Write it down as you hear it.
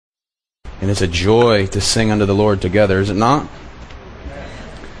And it's a joy to sing unto the Lord together, is it not?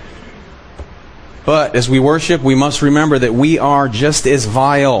 But as we worship, we must remember that we are just as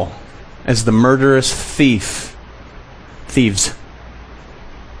vile as the murderous thieves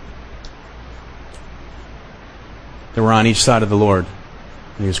that were on each side of the Lord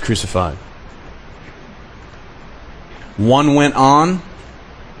when He was crucified. One went on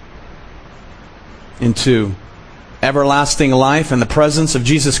into everlasting life in the presence of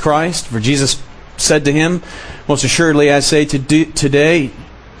Jesus Christ, for Jesus said to him, most assuredly I say today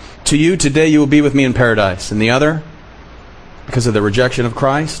you will be with me in paradise. And the other, because of the rejection of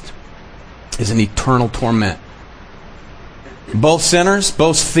Christ, is in eternal torment. Both sinners,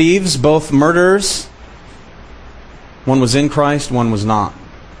 both thieves, both murderers. One was in Christ, one was not.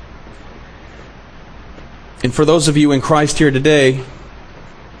 And for those of you in Christ here today,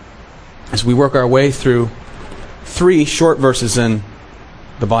 as we work our way through 3 short verses in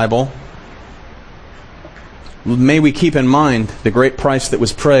the Bible, may we keep in mind the great price that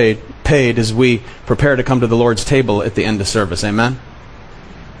was paid as we prepare to come to the Lord's table at the end of service. Amen?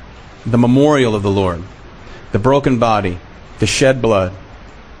 The memorial of the Lord, the broken body, the shed blood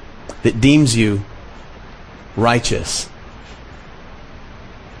that deems you righteous,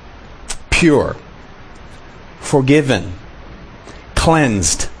 pure, forgiven,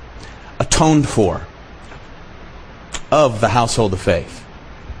 cleansed, atoned for, of the household of faith,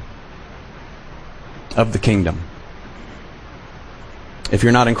 of the kingdom. If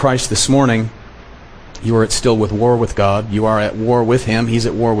you're not in Christ this morning, you are still with war with God. You are at war with Him. He's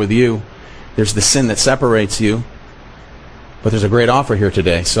at war with you. There's the sin that separates you. But there's a great offer here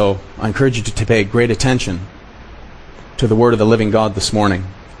today. So I encourage you to pay great attention to the Word of the living God this morning.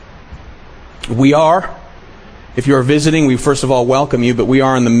 We are, if you are visiting, we first of all welcome you, but we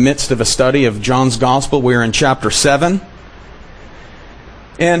are in the midst of a study of John's Gospel. We are in chapter 7.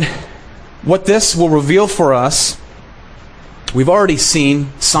 And what this will reveal for us, we've already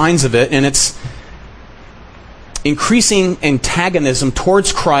seen signs of it, and it's increasing antagonism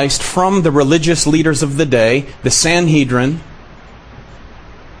towards Christ from the religious leaders of the day, the Sanhedrin.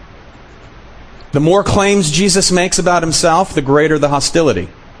 The more claims Jesus makes about Himself, the greater the hostility.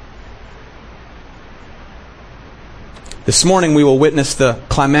 This morning we will witness the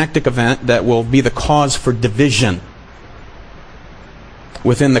climactic event that will be the cause for division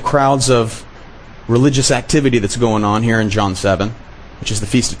within the crowds of religious activity that's going on here in John 7, which is the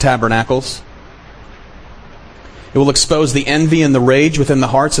Feast of Tabernacles. It will expose the envy and the rage within the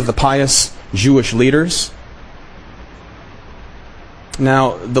hearts of the pious Jewish leaders.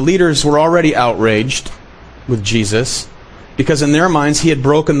 Now, the leaders were already outraged with Jesus because in their minds He had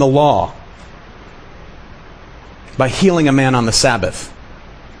broken the law by healing a man on the Sabbath.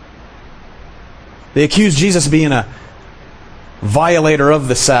 They accused Jesus of being a violator of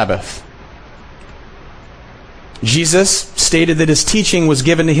the Sabbath. Jesus stated that His teaching was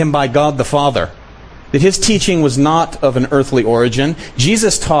given to Him by God the Father, that His teaching was not of an earthly origin.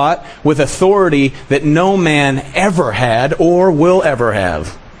 Jesus taught with authority that no man ever had or will ever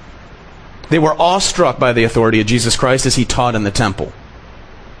have. They were awestruck by the authority of Jesus Christ as He taught in the temple.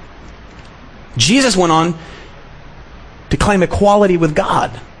 Jesus went on to claim equality with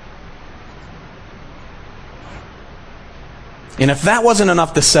God. And if that wasn't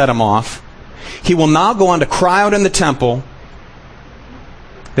enough to set Him off, He will now go on to cry out in the temple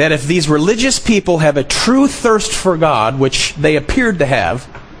that if these religious people have a true thirst for God, which they appeared to have,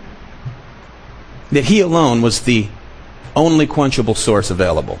 that He alone was the only quenchable source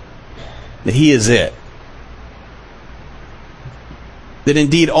available. That He is it. That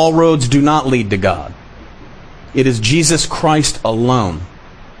indeed all roads do not lead to God. It is Jesus Christ alone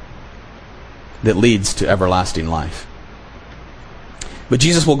that leads to everlasting life. But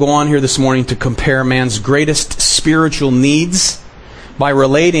Jesus will go on here this morning to compare man's greatest spiritual needs by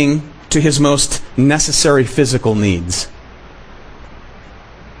relating to his most necessary physical needs.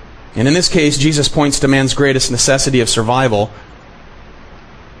 And in this case, Jesus points to man's greatest necessity of survival,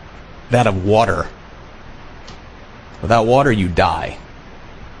 that of water. Without water, you die.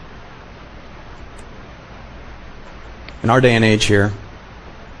 In our day and age here,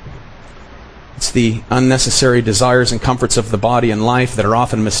 it's the unnecessary desires and comforts of the body and life that are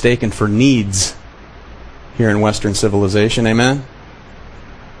often mistaken for needs here in Western civilization. Amen?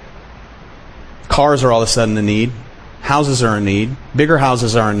 Cars are all of a sudden a need. Houses are a need. Bigger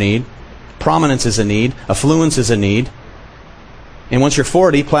houses are a need. Prominence is a need. Affluence is a need. And once you're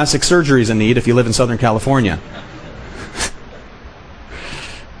 40, plastic surgery is a need if you live in Southern California.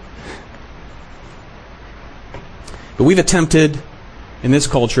 But we've attempted, in this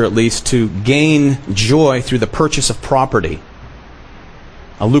culture at least, to gain joy through the purchase of property.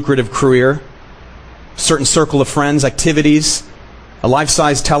 a lucrative career, a certain circle of friends, activities, a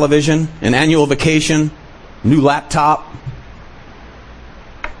life-size television, an annual vacation, new laptop,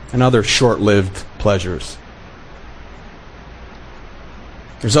 and other short-lived pleasures.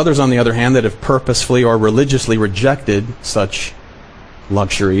 There's others, on the other hand, that have purposefully or religiously rejected such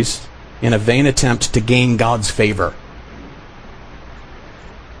luxuries in a vain attempt to gain God's favor,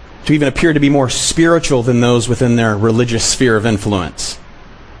 to even appear to be more spiritual than those within their religious sphere of influence,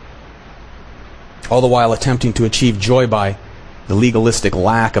 all the while attempting to achieve joy by the legalistic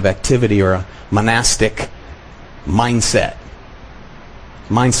lack of activity or a monastic mindset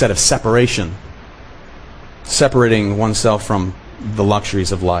of separation, separating oneself from the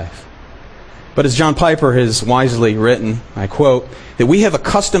luxuries of life. But as John Piper has wisely written, I quote, that we have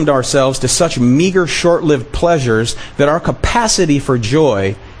accustomed ourselves to such meager, short-lived pleasures that our capacity for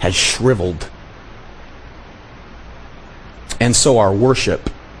joy has shriveled. And so our worship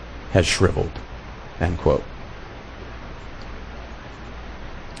has shriveled. End quote.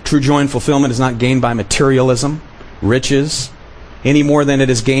 True joy and fulfillment is not gained by materialism, riches, any more than it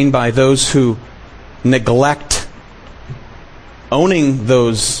is gained by those who neglect owning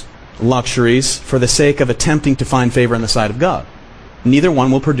those luxuries for the sake of attempting to find favor in the sight of God. Neither one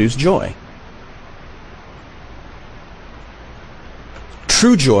will produce joy.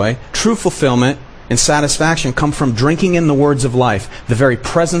 True joy, true fulfillment, and satisfaction come from drinking in the words of life, the very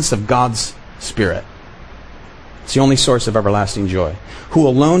presence of God's Spirit. It's the only source of everlasting joy. Who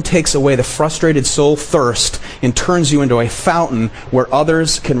alone takes away the frustrated soul thirst and turns you into a fountain where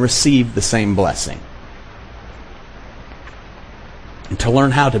others can receive the same blessing. And to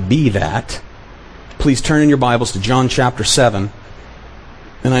learn how to be that, please turn in your Bibles to John chapter 7.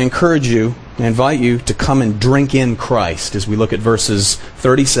 And I encourage you, I invite you to come and drink in Christ as we look at verses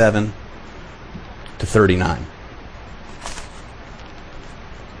 37 to 39.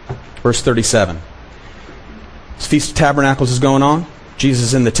 Verse 37. This Feast of Tabernacles is going on. Jesus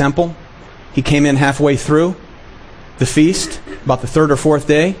is in the temple. He came in halfway through the feast, about the third or fourth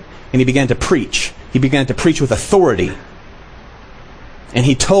day, and he began to preach. He began to preach with authority. And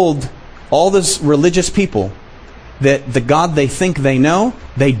he told all those religious people that the God they think they know,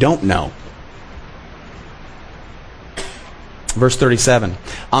 they don't know. Verse 37.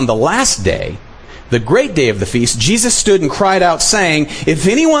 On the last day, the great day of the feast, Jesus stood and cried out, saying, "If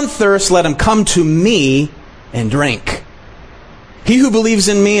anyone thirsts, let him come to me and drink. He who believes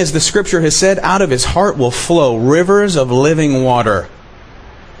in me, as the Scripture has said, out of his heart will flow rivers of living water."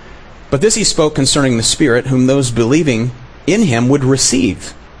 But this he spoke concerning the Spirit, whom those believing in him would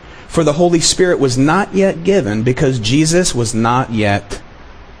receive. For the Holy Spirit was not yet given, because Jesus was not yet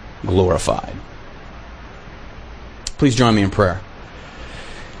glorified. Please join me in prayer.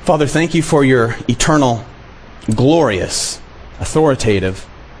 Father, thank you for your eternal, glorious, authoritative,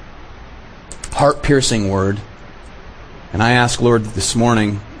 heart-piercing word. And I ask, Lord, that this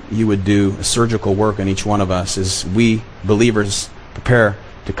morning you would do a surgical work in each one of us as we, believers, prepare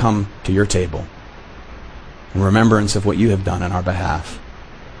to come to your table in remembrance of what you have done on our behalf.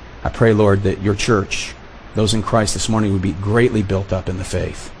 I pray, Lord, that your church, those in Christ this morning, would be greatly built up in the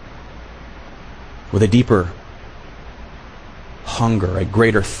faith with a deeper hunger, a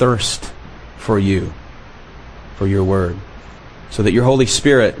greater thirst for you, for your word, so that your Holy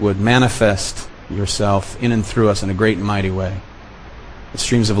Spirit would manifest yourself in and through us in a great and mighty way. The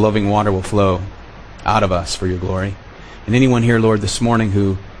streams of living water will flow out of us for your glory. And anyone here, Lord, this morning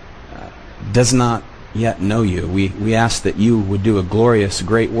who does not yet know you, we ask that you would do a glorious,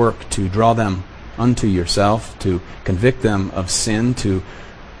 great work to draw them unto yourself, to convict them of sin, to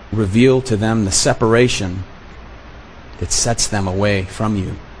reveal to them the separation that sets them away from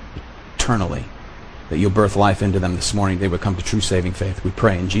you eternally, that you'll birth life into them this morning. They would come to true saving faith. We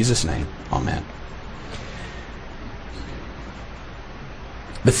pray in Jesus' name. Amen.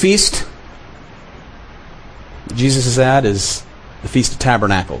 The feast Jesus is at is the Feast of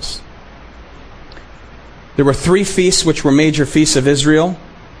Tabernacles. There were 3 feasts which were major feasts of Israel.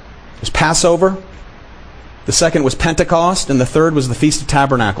 It was Passover, the second was Pentecost, and the third was the Feast of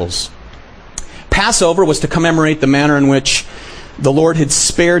Tabernacles. Passover was to commemorate the manner in which the Lord had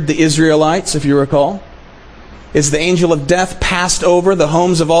spared the Israelites, if you recall, as the angel of death passed over the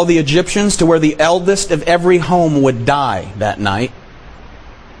homes of all the Egyptians to where the eldest of every home would die that night.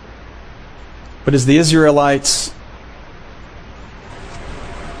 But as the Israelites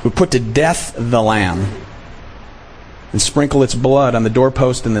would put to death the lamb and sprinkle its blood on the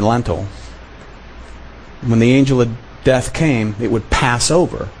doorpost and the lintel, when the angel of death came, it would pass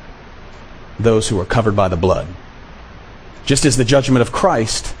over those who were covered by the blood. Just as the judgment of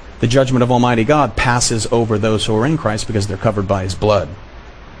Christ, the judgment of Almighty God, passes over those who are in Christ because they're covered by His blood.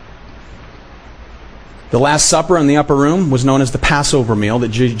 The Last Supper in the upper room was known as the Passover meal that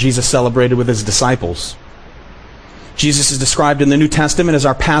Jesus celebrated with his disciples. Jesus is described in the New Testament as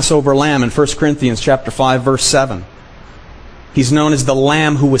our Passover lamb in 1 Corinthians chapter 5, verse 7. He's known as the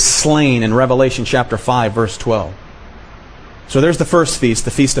Lamb who was slain in Revelation chapter 5, verse 12. So there's the first feast,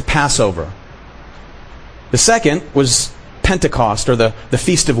 the Feast of Passover. The second was Pentecost, or the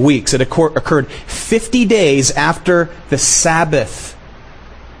Feast of Weeks. It occurred 50 days after the Sabbath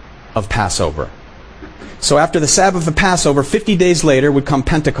of Passover. So after the Sabbath of Passover, 50 days later would come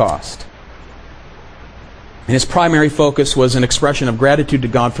Pentecost. And his primary focus was an expression of gratitude to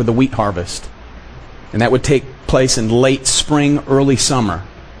God for the wheat harvest. And that would take place in late spring, early summer.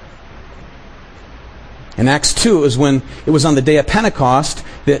 In Acts 2, it was on the day of Pentecost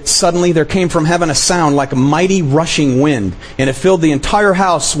that suddenly there came from heaven a sound like a mighty rushing wind, and it filled the entire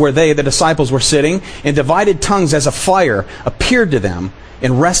house where the disciples, were sitting, and divided tongues as a fire appeared to them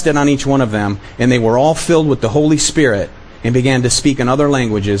and rested on each one of them, and they were all filled with the Holy Spirit and began to speak in other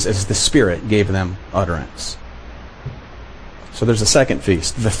languages as the Spirit gave them utterance. So there's a second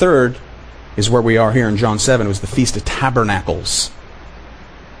feast. The third is where we are here in John 7. It was the Feast of Tabernacles.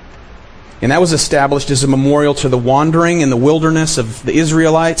 And that was established as a memorial to the wandering in the wilderness of the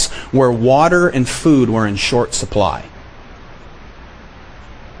Israelites, where water and food were in short supply.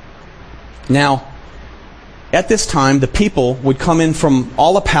 Now, at this time, the people would come in from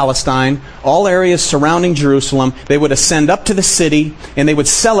all of Palestine, all areas surrounding Jerusalem. They would ascend up to the city, and they would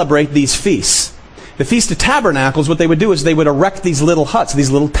celebrate these feasts. The Feast of Tabernacles, what they would do is they would erect these little huts,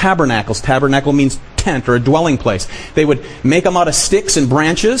 these little tabernacles. Tabernacle means tent or a dwelling place. They would make them out of sticks and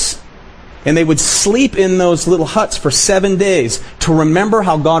branches, and they would sleep in those little huts for 7 days to remember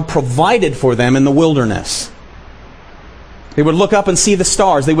how God provided for them in the wilderness. They would look up and see the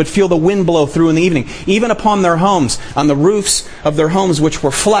stars. They would feel the wind blow through in the evening. Even upon their homes, on the roofs of their homes, which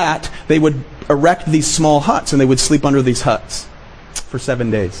were flat, they would erect these small huts, and they would sleep under these huts for 7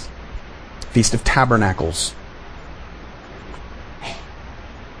 days. Feast of Tabernacles.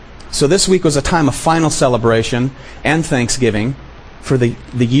 So this week was a time of final celebration and thanksgiving for the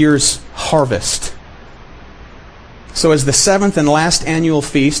year's harvest. So as the seventh and last annual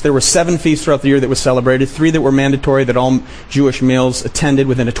feast, there were 7 feasts throughout the year that was celebrated, 3 that were mandatory that all Jewish males attended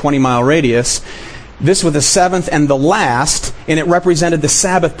within a 20-mile radius. This was the 7th and the last, and it represented the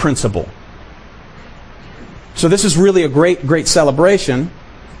Sabbath principle. So this is really a great celebration.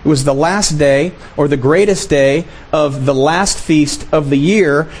 It was the last day, or the greatest day, of the last feast of the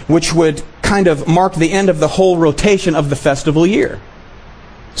year, which would kind of mark the end of the whole rotation of the festival year.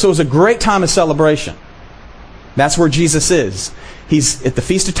 So it was a great time of celebration. That's where Jesus is. He's at the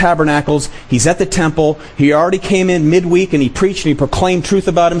Feast of Tabernacles. He's at the temple. He already came in midweek and he preached and he proclaimed truth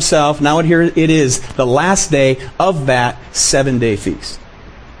about himself. Now here it is, the last day of that 7-day feast.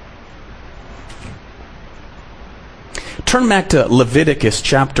 Turn back to Leviticus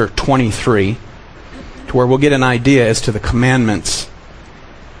chapter 23, to where we'll get an idea as to the commandments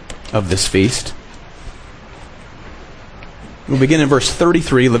of this feast. We'll begin in verse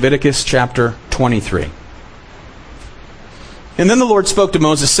 33, Leviticus chapter 23. And then the Lord spoke to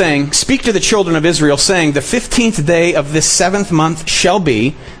Moses, saying, Speak to the children of Israel, saying, The 15th day of this 7th month shall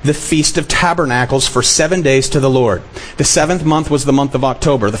be the Feast of Tabernacles for 7 days to the Lord. The 7th month was the month of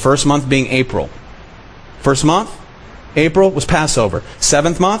October, the first month being April. First month, April, was Passover.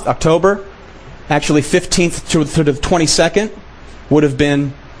 7th month, October, actually 15th to the 22nd, would have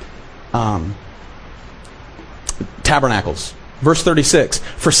been Tabernacles. Verse 36,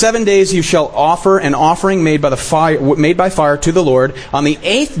 For 7 days you shall offer an offering made by fire to the Lord. On the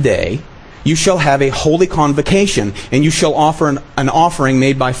 8th day you shall have a holy convocation, and you shall offer an offering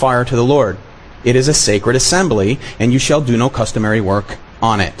made by fire to the Lord. It is a sacred assembly, and you shall do no customary work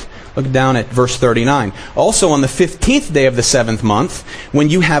on it. Look down at verse 39. Also on the 15th day of the 7th month, when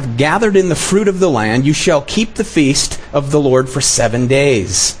you have gathered in the fruit of the land, you shall keep the feast of the Lord for 7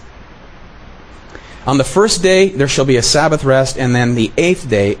 days. On the first day there shall be a Sabbath rest, and then the 8th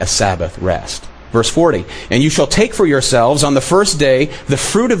day a Sabbath rest. Verse 40, And you shall take for yourselves on the first day the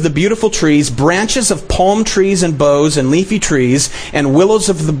fruit of the beautiful trees, branches of palm trees and boughs and leafy trees, and willows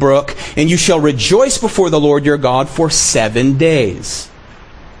of the brook, and you shall rejoice before the Lord your God for 7 days.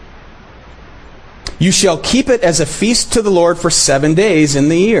 You shall keep it as a feast to the Lord for 7 days in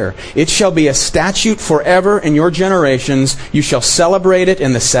the year. It shall be a statute forever in your generations. You shall celebrate it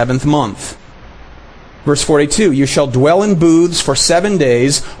in the 7th month. Verse 42, You shall dwell in booths for 7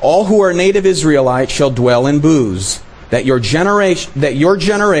 days. All who are native Israelites shall dwell in booths, that your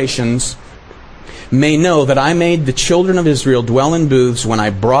generations may know that I made the children of Israel dwell in booths when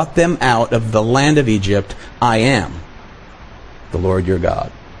I brought them out of the land of Egypt. I am the Lord your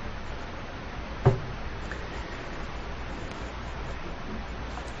God.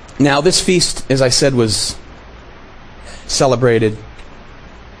 Now, this feast, as I said, was celebrated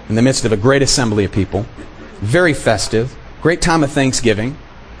in the midst of a great assembly of people. Very festive. Great time of Thanksgiving.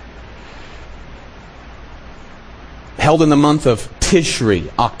 Held in the month of Tishri,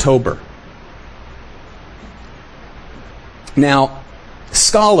 October. Now,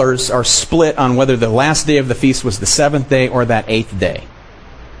 scholars are split on whether the last day of the feast was the 7th day or that 8th day.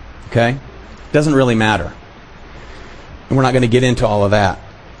 Okay? Doesn't really matter. And we're not going to get into all of that.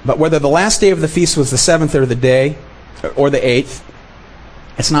 But whether the last day of the feast was the 7th or the day, or the 8th,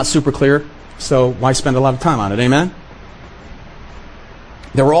 it's not super clear, so why spend a lot of time on it, amen?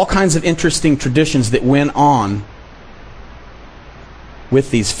 There were all kinds of interesting traditions that went on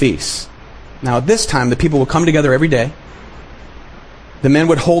with these feasts. Now at this time, the people would come together every day. The men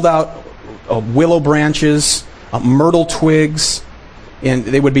would hold out willow branches, myrtle twigs, and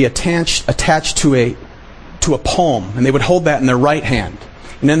they would be attached to a palm, and they would hold that in their right hand.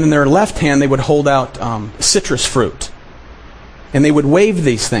 And then in their left hand, they would hold out citrus fruit. And they would wave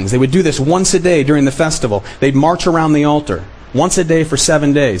these things. They would do this once a day during the festival. They'd march around the altar once a day for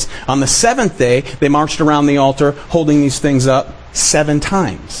 7 days. On the 7th day, they marched around the altar holding these things up 7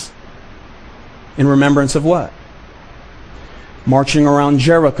 times. In remembrance of what? Marching around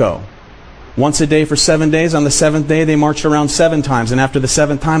Jericho. Once a day for 7 days. On the 7th day, they marched around 7 times. And after the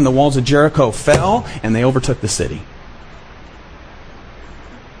 7th time, the walls of Jericho fell and they overtook the city.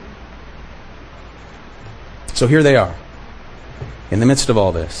 So here they are, in the midst of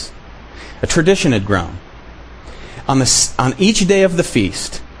all this. A tradition had grown. On each day of the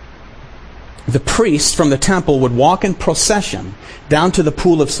feast, the priests from the temple would walk in procession down to the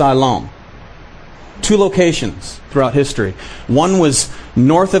pool of Siloam. 2 locations throughout history. One was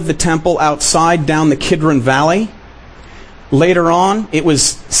north of the temple, outside, down the Kidron Valley. Later on, it was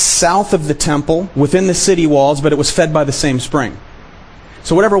south of the temple, within the city walls, but it was fed by the same spring.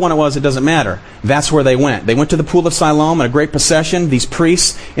 So whatever one it was, it doesn't matter. That's where they went. They went to the pool of Siloam in a great procession. These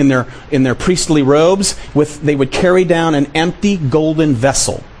priests in their priestly robes, they would carry down an empty golden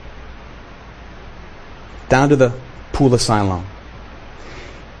vessel down to the pool of Siloam.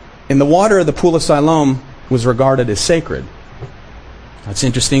 And the water of the pool of Siloam was regarded as sacred. That's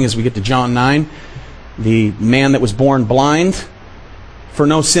interesting as we get to John 9. The man that was born blind for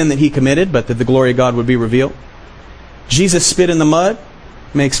no sin that he committed, but that the glory of God would be revealed. Jesus spit in the mud,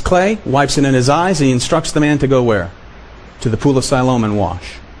 makes clay, wipes it in his eyes, and he instructs the man to go where? To the pool of Siloam and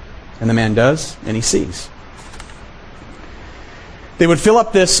wash. And the man does, and he sees. They would fill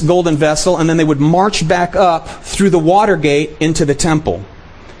up this golden vessel, and then they would march back up through the water gate into the temple,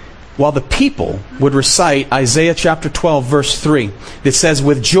 while the people would recite Isaiah chapter 12, verse 3, that says,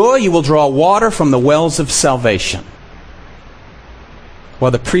 "With joy you will draw water from the wells of salvation."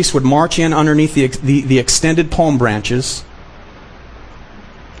 While the priests would march in underneath the extended palm branches,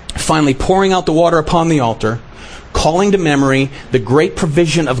 finally pouring out the water upon the altar, calling to memory the great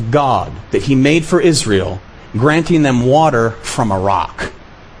provision of God that He made for Israel, granting them water from a rock.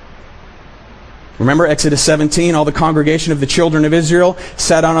 Remember Exodus 17, all the congregation of the children of Israel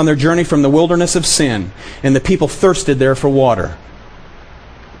set out on their journey from the wilderness of sin, and the people thirsted there for water.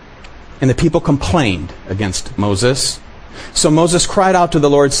 And the people complained against Moses. So Moses cried out to the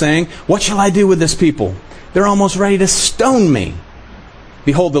Lord, saying, "What shall I do with this people? They're almost ready to stone me."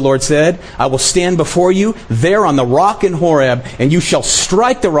 Behold, the Lord said, "I will stand before you there on the rock in Horeb, and you shall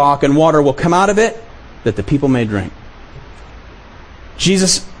strike the rock, and water will come out of it, that the people may drink."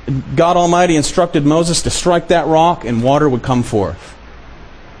 God Almighty instructed Moses to strike that rock, and water would come forth.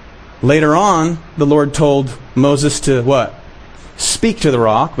 Later on, the Lord told Moses to what? Speak to the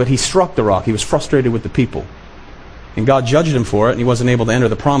rock, but he struck the rock. He was frustrated with the people. And God judged him for it, and he wasn't able to enter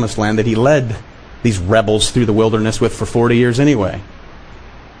the promised land that he led these rebels through the wilderness with for 40 years anyway.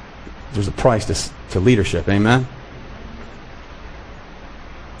 There's a price to leadership, amen?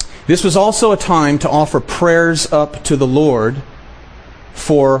 This was also a time to offer prayers up to the Lord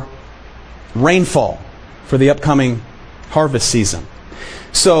for rainfall for the upcoming harvest season.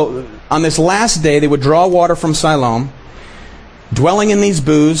 So on this last day, they would draw water from Siloam, dwelling in these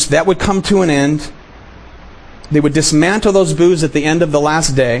booths. That would come to an end. They would dismantle those booths at the end of the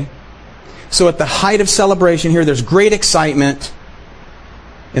last day. So at the height of celebration here, there's great excitement.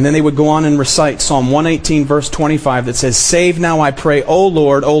 And then they would go on and recite Psalm 118, verse 25, that says, "Save now, I pray, O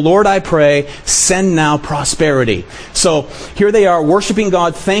Lord, I pray, send now prosperity." So here they are, worshiping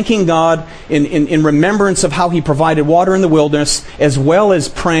God, thanking God in remembrance of how He provided water in the wilderness, as well as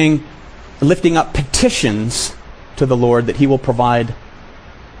praying, lifting up petitions to the Lord that He will provide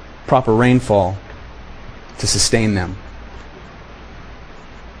proper rainfall to sustain them.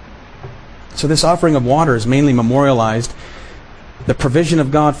 So this offering of water is mainly memorialized The provision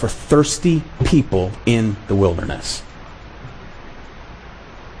of God for thirsty people in the wilderness.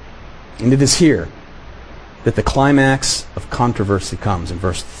 And it is here that the climax of controversy comes in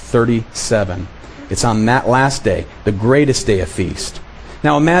verse 37. It's on that last day, the greatest day of feast.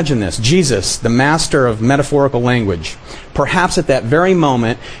 Now imagine this. Jesus, the master of metaphorical language, perhaps at that very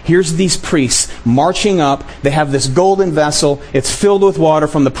moment, here's these priests marching up. They have this golden vessel. It's filled with water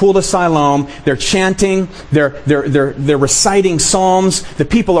from the pool of Siloam. They're chanting. They're reciting psalms. The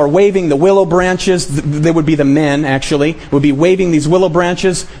people are waving the willow branches. They would be the men, actually, would be waving these willow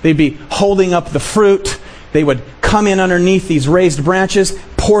branches. They'd be holding up the fruit. They would come in underneath these raised branches,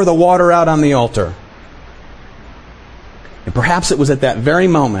 pour the water out on the altar. And perhaps it was at that very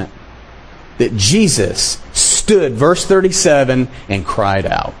moment that Jesus stood, verse 37, and cried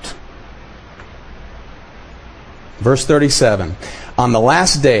out. Verse 37. On the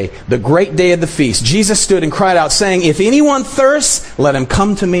last day, the great day of the feast, Jesus stood and cried out, saying, "If anyone thirsts, let him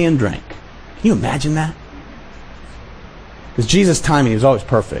come to me and drink." Can you imagine that? Because Jesus' timing is always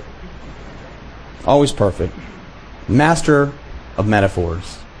perfect. Always perfect. Master of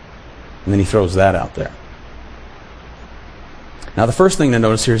metaphors. And then he throws that out there. Now the first thing to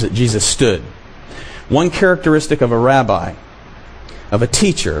notice here is that Jesus stood. One characteristic of a rabbi, of a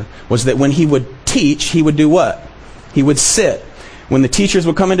teacher, was that when he would teach, he would do what? He would sit. When the teachers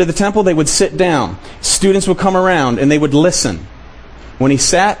would come into the temple, they would sit down. Students would come around and they would listen. When he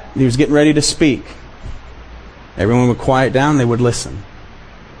sat, he was getting ready to speak. Everyone would quiet down, they would listen.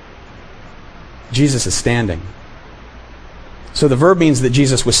 Jesus is standing. So the verb means that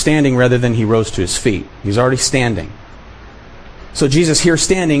Jesus was standing rather than he rose to his feet. He's already standing. So Jesus here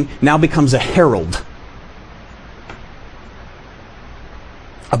standing now becomes a herald.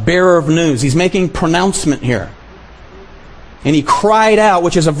 A bearer of news. He's making pronouncement here. And he cried out,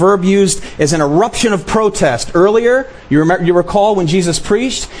 which is a verb used as an eruption of protest. Earlier, you recall when Jesus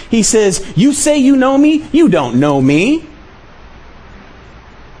preached, he says, "You say you know me? You don't know me."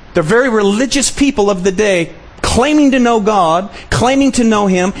 The very religious people of the day, claiming to know God, claiming to know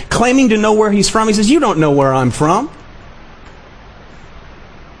Him, claiming to know where He's from. He says, "You don't know where I'm from."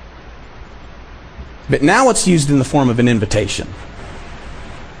 But now it's used in the form of an invitation.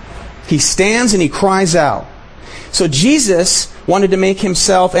 He stands and he cries out. So Jesus wanted to make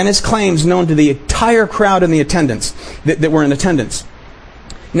himself and his claims known to the entire crowd in the attendance that were in attendance.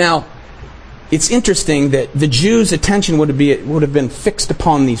 Now, it's interesting that the Jews' attention would have been fixed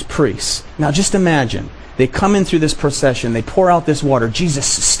upon these priests. Now just imagine, they come in through this procession, they pour out this water,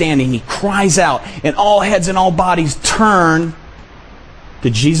 Jesus is standing, he cries out, and all heads and all bodies turn to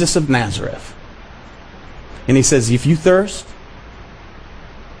Jesus of Nazareth. And he says, "If you thirst,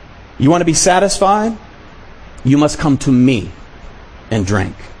 you want to be satisfied, you must come to me and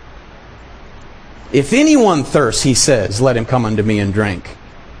drink. If anyone thirsts," he says, "let him come unto me and drink."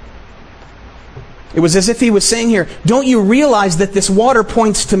 It was as if he was saying here, don't you realize that this water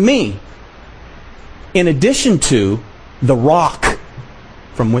points to me, in addition to the rock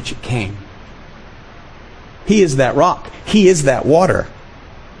from which it came? He is that rock. He is that water.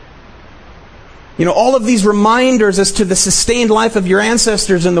 You know, all of these reminders as to the sustained life of your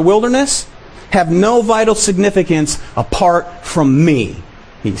ancestors in the wilderness have no vital significance apart from me,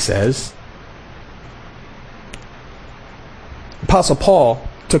 he says. Apostle Paul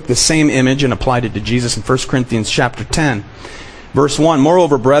took the same image and applied it to Jesus in 1 Corinthians chapter 10. Verse 1,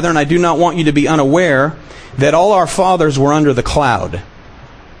 "Moreover, brethren, I do not want you to be unaware that all our fathers were under the cloud."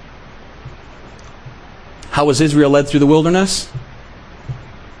 How was Israel led through the wilderness?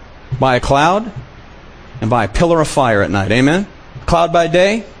 By a cloud and by a pillar of fire at night. Amen? Cloud by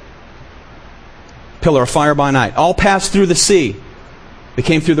day, pillar of fire by night. All passed through the sea. They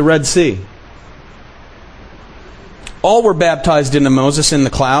came through the Red Sea. All were baptized into Moses in the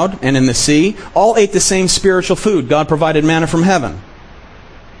cloud and in the sea. All ate the same spiritual food. God provided manna from heaven.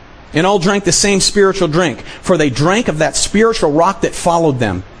 And all drank the same spiritual drink. For they drank of that spiritual rock that followed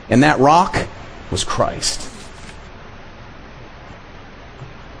them. And that rock was Christ.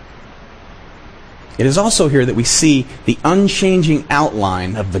 It is also here that we see the unchanging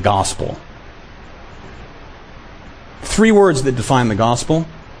outline of the gospel. 3 words that define the gospel: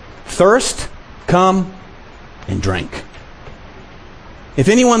 thirst, come, and drink. If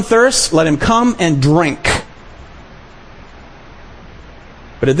anyone thirsts, let him come and drink.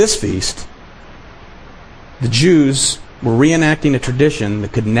 But at this feast, the Jews were reenacting a tradition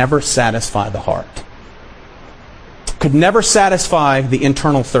that could never satisfy the heart. Could never satisfy the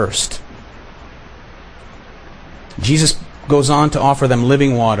internal thirst. Jesus goes on to offer them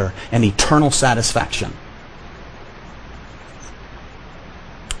living water and eternal satisfaction.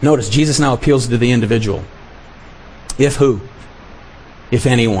 Notice, Jesus now appeals to the individual. If who? If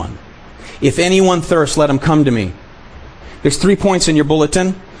anyone. If anyone thirsts, let him come to me. There's 3 points in your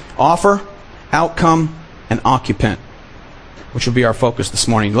bulletin: offer, outcome, and occupant, which will be our focus this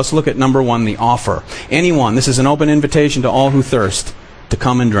morning. Let's look at number 1, the offer. Anyone. This is an open invitation to all who thirst to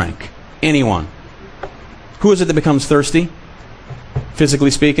come and drink. Anyone. Who is it that becomes thirsty?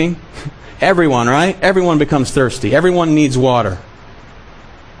 Physically speaking? Everyone, right? Everyone becomes thirsty. Everyone needs water.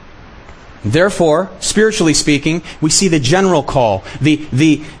 Therefore, spiritually speaking, we see the general call,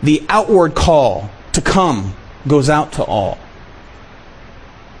 the outward call to come goes out to all.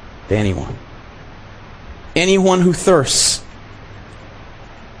 To anyone. Anyone who thirsts.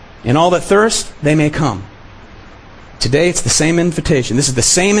 And all that thirst, they may come. Today it's the same invitation. This is the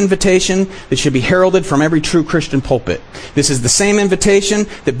same invitation that should be heralded from every true Christian pulpit. This is the same invitation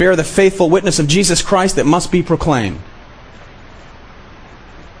that bear the faithful witness of Jesus Christ that must be proclaimed.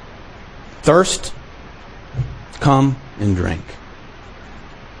 Thirst, come and drink.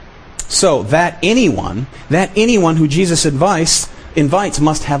 So that anyone who Jesus invites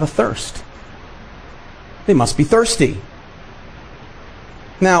must have a thirst. They must be thirsty.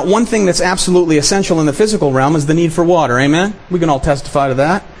 Now, one thing that's absolutely essential in the physical realm is the need for water. Amen? We can all testify to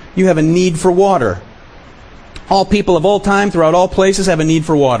that. You have a need for water. All people of all time, throughout all places, have a need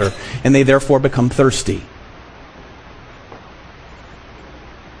for water, and they therefore become thirsty.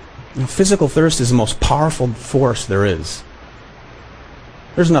 Now, physical thirst is the most powerful force there is.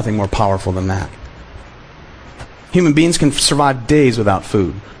 There's nothing more powerful than that. Human beings can survive days without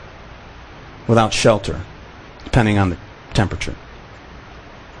food, without shelter, depending on the temperature.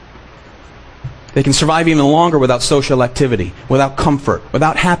 They can survive even longer without social activity, without comfort,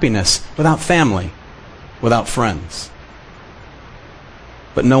 without happiness, without family, without friends.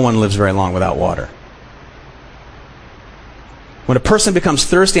 But no one lives very long without water. When a person becomes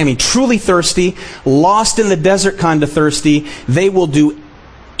thirsty, I mean truly thirsty, lost in the desert kind of thirsty, they will do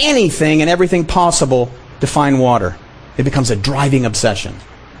anything and everything possible to find water. It becomes a driving obsession.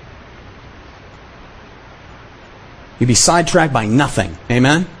 You'd be sidetracked by nothing.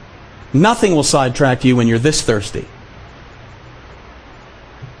 Amen? Nothing will sidetrack you when you're this thirsty.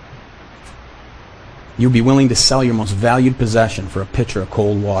 You'll be willing to sell your most valued possession for a pitcher of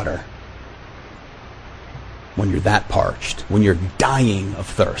cold water. When you're that parched, when you're dying of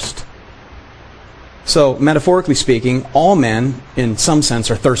thirst. So, metaphorically speaking, all men, in some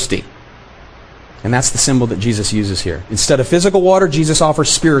sense, are thirsty. And that's the symbol that Jesus uses here. Instead of physical water, Jesus offers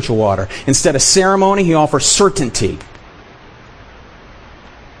spiritual water. Instead of ceremony, he offers certainty.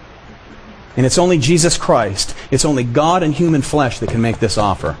 And it's only Jesus Christ, it's only God in human flesh that can make this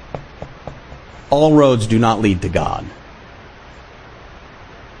offer. All roads do not lead to God.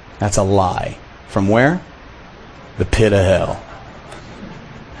 That's a lie. From where? The pit of hell.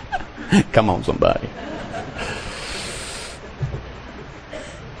 Come on, somebody.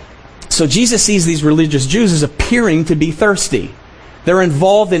 So Jesus sees these religious Jews as appearing to be thirsty. They're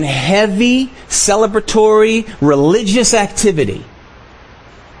involved in heavy, celebratory, religious activity.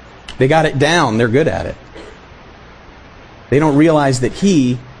 They got it down. They're good at it. They don't realize that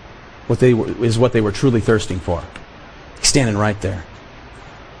He is what they were truly thirsting for. He's standing right there.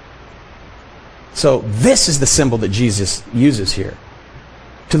 So this is the symbol that Jesus uses here.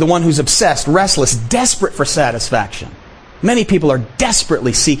 To the one who's obsessed, restless, desperate for satisfaction. Many people are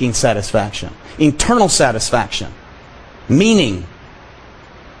desperately seeking satisfaction. Internal satisfaction. Meaning.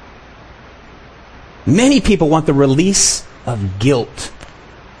 Many people want the release of guilt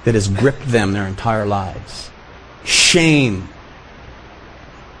that has gripped them their entire lives. Shame.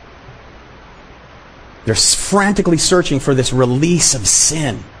 They're frantically searching for this release of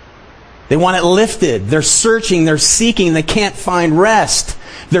sin. They want it lifted. They're searching, they're seeking, they can't find rest.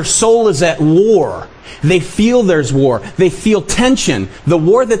 Their soul is at war. They feel there's war. They feel tension. The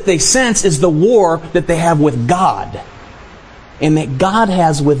war that they sense is the war that they have with God. And that God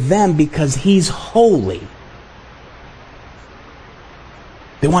has with them because He's holy.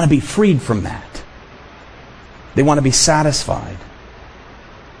 They want to be freed from that. They want to be satisfied.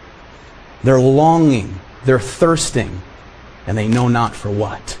 They're longing, they're thirsting, and they know not for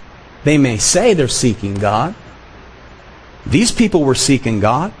what. They may say they're seeking God. These people were seeking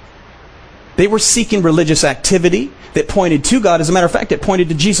God. They were seeking religious activity that pointed to God. As a matter of fact, it pointed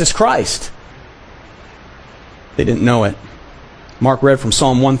to Jesus Christ. They didn't know it. Mark read from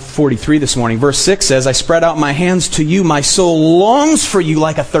Psalm 143 this morning. Verse 6 says, I spread out my hands to you. My soul longs for you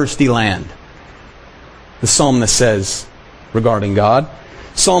like a thirsty land. The psalmist says regarding God.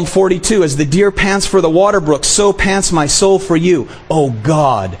 Psalm 42, as the deer pants for the water brook, so pants my soul for you. O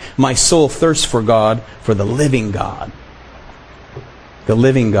God, my soul thirsts for God, for the living God. The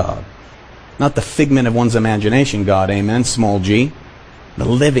living God. Not the figment of one's imagination God, amen, small g. the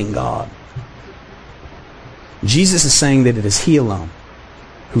living God. Jesus is saying that it is He alone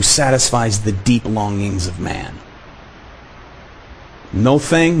who satisfies the deep longings of man. No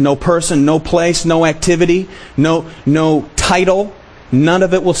thing, no person, no place, no activity, no title, none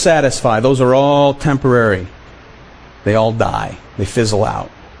of it will satisfy. Those are all temporary. They all die. They fizzle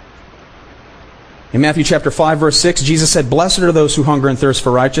out. In Matthew chapter 5, verse 6, Jesus said, "Blessed are those who hunger and thirst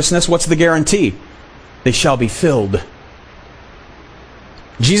for righteousness." What's the guarantee? They shall be filled.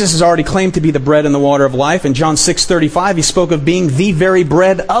 Jesus has already claimed to be the bread and the water of life. In John 6:35, He spoke of being the very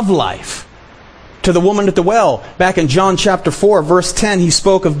bread of life. To the woman at the well, back in John chapter 4, verse 10, He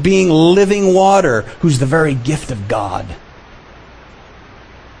spoke of being living water, who's the very gift of God.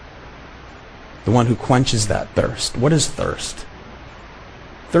 The one who quenches that thirst. What is thirst?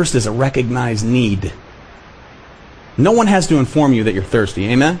 Thirst is a recognized need. No one has to inform you that you're thirsty.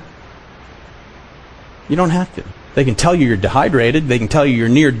 Amen? You don't have to. They can tell you you're dehydrated. They can tell you you're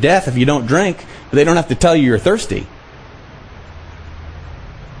near death if you don't drink. But they don't have to tell you you're thirsty.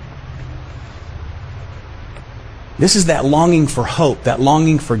 This is that longing for hope, that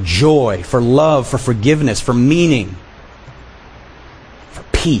longing for joy, for love, for forgiveness, for meaning, for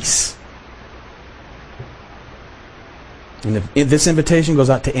peace. And this invitation goes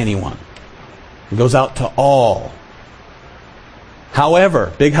out to anyone. It goes out to all.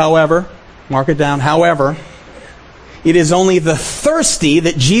 However, big however, mark it down, however, it is only the thirsty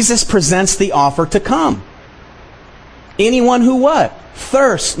that Jesus presents the offer to come. Anyone who what?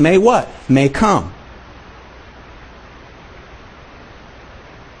 Thirsts may what? May come.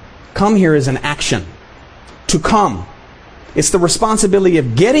 Come here is an action. To come. It's the responsibility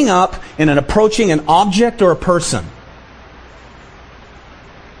of getting up and approaching an object or a person.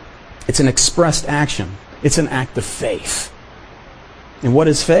 It's an expressed action. It's an act of faith. And what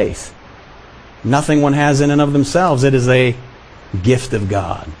is faith? Nothing one has in and of themselves. It is a gift of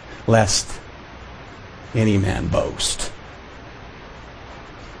God, lest any man boast.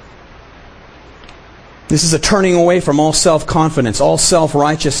 This is a turning away from all self-confidence, all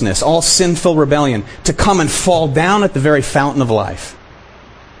self-righteousness, all sinful rebellion, to come and fall down at the very fountain of life.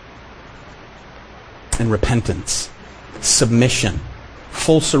 And repentance, submission,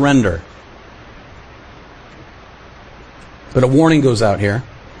 full surrender. But a warning goes out here.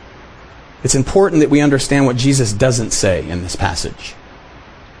 It's important that we understand what Jesus doesn't say in this passage.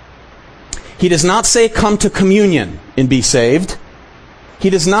 He does not say, "Come to communion and be saved." He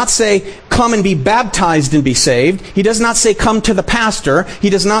does not say, "Come and be baptized and be saved." He does not say, "Come to the pastor."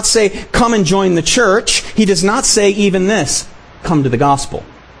 He does not say, "Come and join the church." He does not say even this, "Come to the gospel."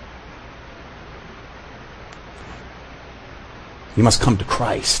 You must come to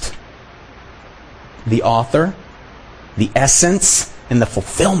Christ, the author, the essence, and the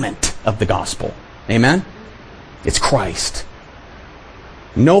fulfillment of the gospel. Amen? It's Christ.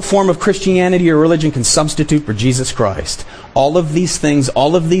 No form of Christianity or religion can substitute for Jesus Christ. All of these things,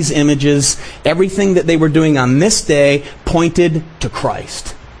 all of these images, everything that they were doing on this day pointed to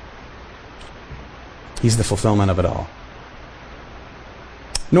Christ. He's the fulfillment of it all.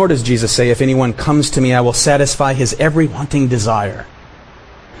 Nor does Jesus say, "If anyone comes to me, I will satisfy his every wanting desire."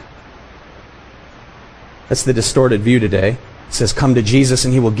 That's the distorted view today. It says, "Come to Jesus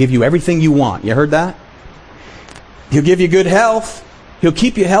and He will give you everything you want." You heard that? He'll give you good health. He'll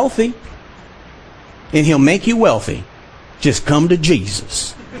keep you healthy. And He'll make you wealthy. Just come to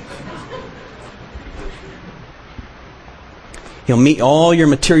Jesus. He'll meet all your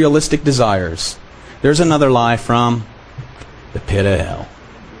materialistic desires. There's another lie from the pit of hell.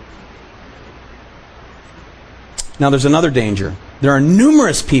 Now there's another danger. There are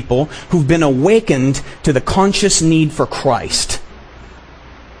numerous people who've been awakened to the conscious need for Christ.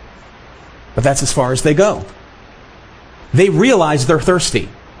 But that's as far as they go. They realize they're thirsty.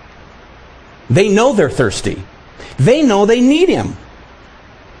 They know they're thirsty. They know they need Him.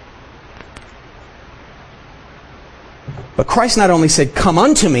 But Christ not only said, "Come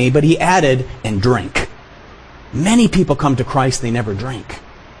unto me," but He added, "and drink." Many people come to Christ, they never drink.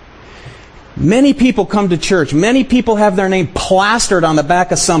 Many people come to church. Many people have their name plastered on the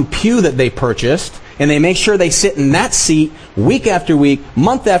back of some pew that they purchased, and they make sure they sit in that seat week after week,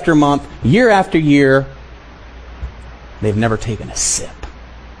 month after month, year after year. They've never taken a sip.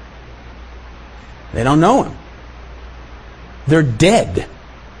 They don't know Him. They're dead.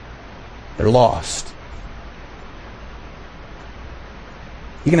 They're lost.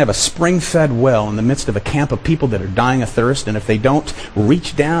 You can have a spring-fed well in the midst of a camp of people that are dying of thirst, and if they don't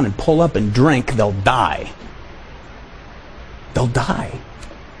reach down and pull up and drink, they'll die. They'll die.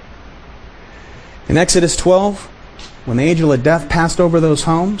 In Exodus 12, when the angel of death passed over those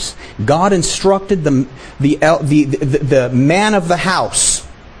homes, God instructed the man of the house,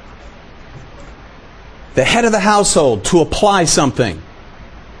 the head of the household, to apply something.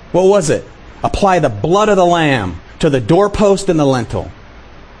 What was it? Apply the blood of the lamb to the doorpost and the lintel.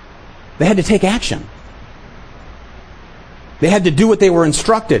 They had to take action. They had to do what they were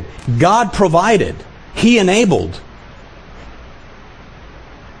instructed. God provided. He enabled.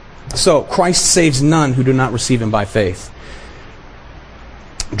 So, Christ saves none who do not receive Him by faith.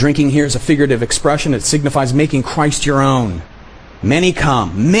 Drinking here is a figurative expression. It signifies making Christ your own. Many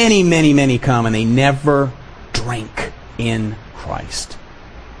come, many come, and they never drink in Christ.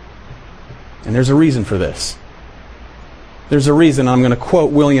 And there's a reason for this. There's a reason. I'm going to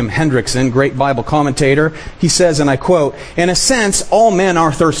quote William Hendrickson, great Bible commentator. He says, and I quote, "In a sense, all men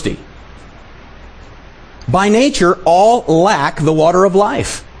are thirsty. By nature, all lack the water of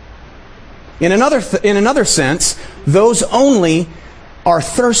life. In another sense, those only are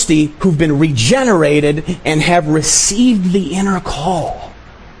thirsty who've been regenerated and have received the inner call."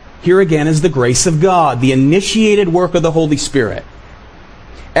 Here again is the grace of God, the initiated work of the Holy Spirit.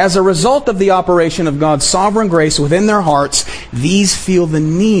 As a result of the operation of God's sovereign grace within their hearts, these feel the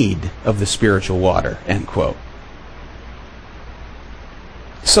need of the spiritual water. End quote.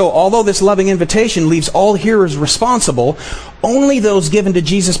 So, although this loving invitation leaves all hearers responsible, only those given to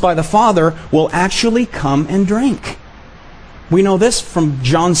Jesus by the Father will actually come and drink. We know this from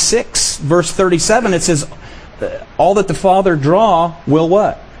John 6, verse 37. It says, all that the Father draw will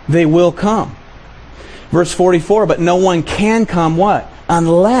what? They will come. Verse 44, but no one can come what?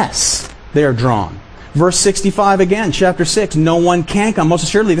 Unless they are drawn. Verse 65 again, chapter 6, no one can come. Most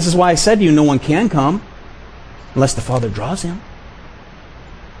assuredly, this is why I said to you, no one can come unless the Father draws him.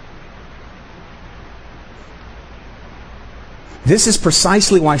 This is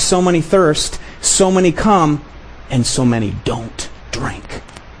precisely why so many thirst, so many come, and so many don't drink.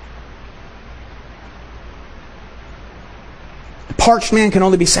 The parched man can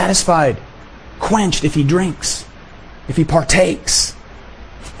only be satisfied, quenched, if he drinks, if he partakes.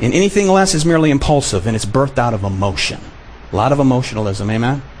 And anything less is merely impulsive, and it's birthed out of emotion. A lot of emotionalism,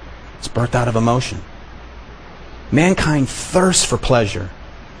 amen? It's birthed out of emotion. Mankind thirsts for pleasure,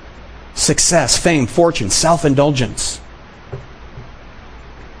 success, fame, fortune, self-indulgence.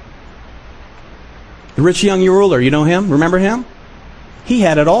 The rich young ruler, you know him? Remember him? He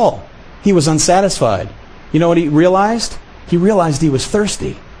had it all. He was unsatisfied. You know what he realized? He realized he was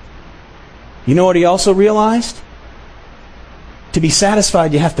thirsty. You know what he also realized? To be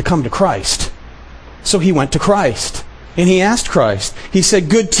satisfied, you have to come to Christ. So he went to Christ. And he asked Christ. He said,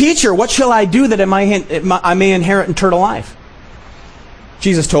 "Good teacher, what shall I do that I may inherit eternal life?"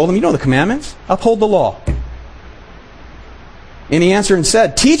 Jesus told him, you know the commandments. Uphold the law. And he answered and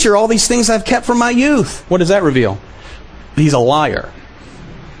said, "Teacher, all these things I've kept from my youth." What does that reveal? He's a liar.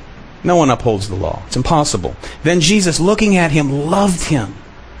 No one upholds the law. It's impossible. Then Jesus, looking at him, loved him.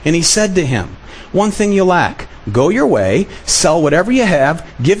 And he said to him, "One thing you lack. Go your way, sell whatever you have,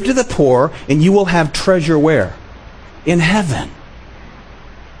 give to the poor, and you will have treasure where? In heaven.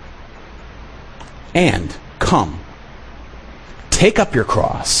 And come, take up your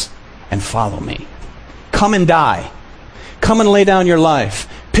cross and follow me." Come and die. Come and lay down your life.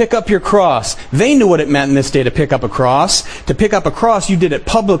 Pick up your cross. They knew what it meant in this day to pick up a cross. To pick up a cross, you did it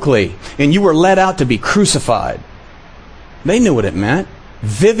publicly, and you were led out to be crucified. They knew what it meant.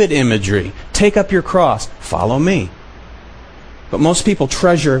 Vivid imagery. Take up your cross. Follow me. But most people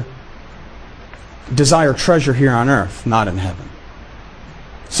desire treasure here on earth, not in heaven.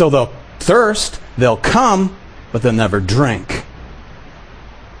 So they'll thirst, they'll come, but they'll never drink.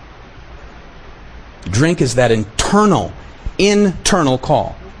 Drink is that internal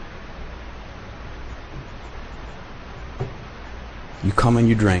call. You come and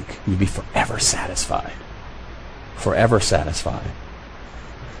you drink, you'll be forever satisfied. Forever satisfied.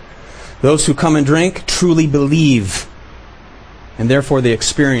 Those who come and drink truly believe, and therefore they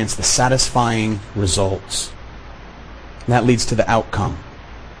experience the satisfying results. And that leads to the outcome.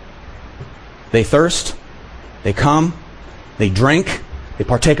 They thirst, they come, they drink, they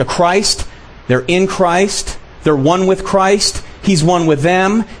partake of Christ, they're in Christ, they're one with Christ, He's one with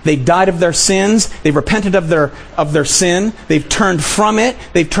them, they've died of their sins, they've repented of their sin, they've turned from it,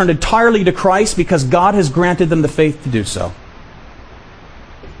 they've turned entirely to Christ because God has granted them the faith to do so.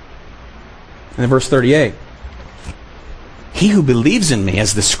 And in verse 38, "He who believes in me,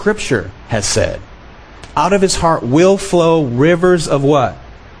 as the Scripture has said, out of his heart will flow rivers of" what?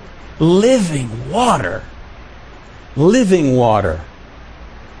 Living water. Living water.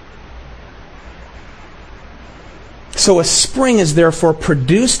 So a spring is therefore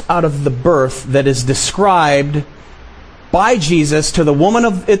produced out of the birth that is described by Jesus to the woman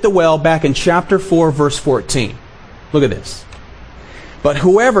at the well back in chapter 4, verse 14. Look at this. But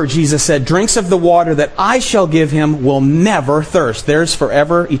whoever, Jesus said, drinks of the water that I shall give him will never thirst. There's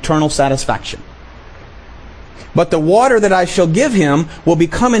forever eternal satisfaction. But the water that I shall give him will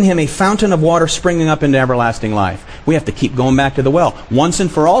become in him a fountain of water springing up into everlasting life. We have to keep going back to the well. Once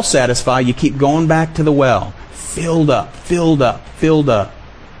and for all satisfied, you keep going back to the well. Filled up, filled up, filled up.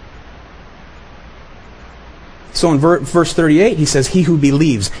 So in verse 38, he says, he who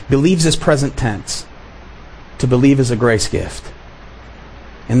believes is present tense. To believe is a grace gift.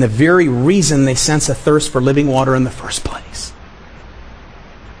 And the very reason they sense a thirst for living water in the first place.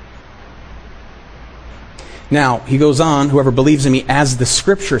 Now, he goes on, whoever believes in me, as the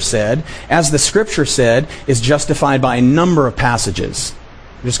Scripture said, is justified by a number of passages.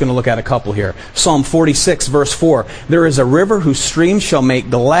 I'm just going to look at a couple here. Psalm 46, verse 4. There is a river whose streams shall make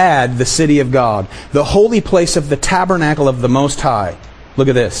glad the city of God, the holy place of the tabernacle of the Most High. Look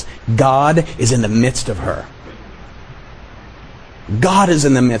at this. God is in the midst of her. God is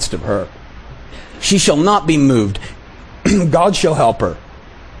in the midst of her. She shall not be moved. God shall help her.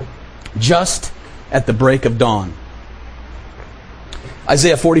 Just at the break of dawn.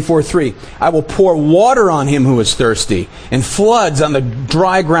 Isaiah 44:3. I will pour water on him who is thirsty, and floods on the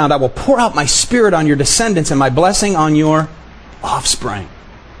dry ground. I will pour out my spirit on your descendants and my blessing on your offspring.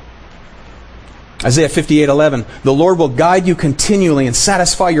 Isaiah 58:11. The Lord will guide you continually and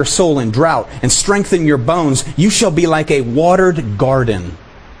satisfy your soul in drought and strengthen your bones. You shall be like a watered garden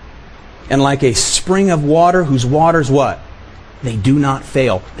and like a spring of water whose waters what? They do not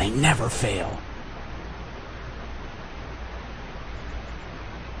fail. They never fail.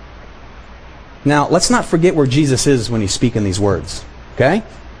 Now, let's not forget where Jesus is when he's speaking these words. Okay?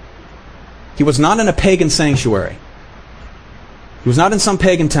 He was not in a pagan sanctuary. He was not in some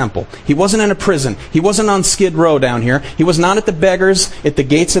pagan temple. He wasn't in a prison. He wasn't on Skid Row down here. He was not at the beggars at the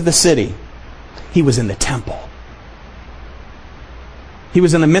gates of the city. He was in the temple. He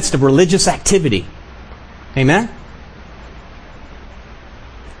was in the midst of religious activity. Amen?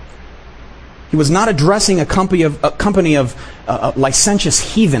 He was not addressing a company of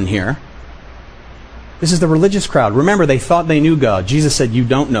licentious heathen here. This is the religious crowd. Remember, they thought they knew God. Jesus said, you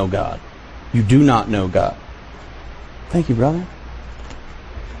don't know God. You do not know God. Thank you, brother.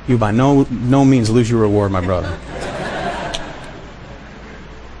 You by no means lose your reward, my brother.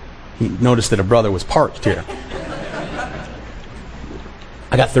 He noticed that a brother was parched here.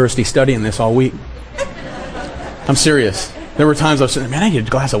 I got thirsty studying this all week. I'm serious. There were times I was saying, man, I need a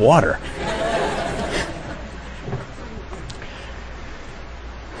glass of water.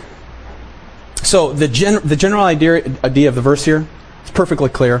 So the general idea of the verse here is perfectly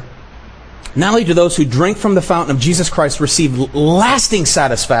clear. Not only do those who drink from the fountain of Jesus Christ receive lasting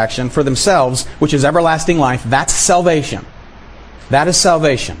satisfaction for themselves, which is everlasting life, that's salvation. That is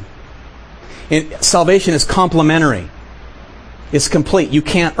salvation. Salvation is complementary. It's complete. You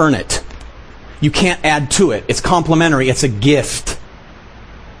can't earn it. You can't add to it. It's complementary. It's a gift.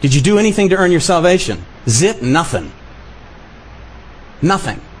 Did you do anything to earn your salvation? Zip, nothing.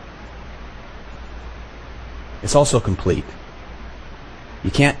 Nothing. It's also complete.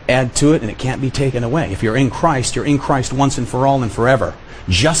 You can't add to it and it can't be taken away. If you're in Christ once and for all and forever.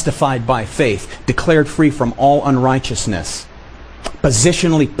 Justified by faith, declared free from all unrighteousness,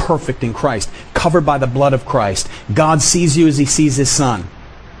 positionally perfect in Christ, covered by the blood of Christ. God sees you as He sees His Son.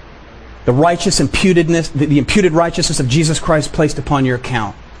 The imputed righteousness of Jesus Christ placed upon your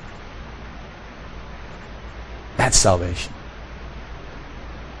account. That's salvation.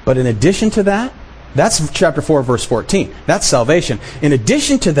 But in addition to that, that's chapter 4, verse 14. That's salvation. In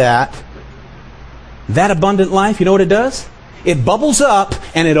addition to that, that abundant life, you know what it does? It bubbles up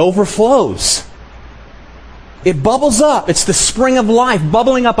and it overflows. It bubbles up. It's the spring of life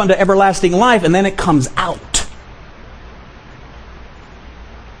bubbling up unto everlasting life, and then it comes out.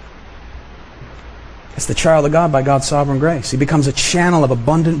 It's the child of God by God's sovereign grace. He becomes a channel of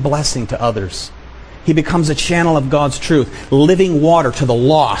abundant blessing to others. He becomes a channel of God's truth, living water to the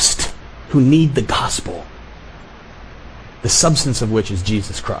lost who need the gospel, the substance of which is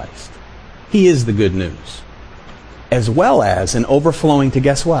Jesus Christ. He is the good news, as well as an overflowing to,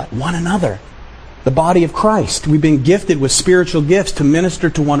 guess what? One another. The body of Christ. We've been gifted with spiritual gifts to minister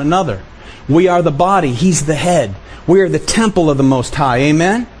to one another. We are the body. He's the head. We are the temple of the Most High.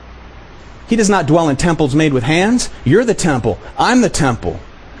 Amen? He does not dwell in temples made with hands. You're the temple. I'm the temple.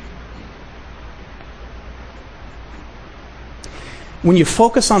 When you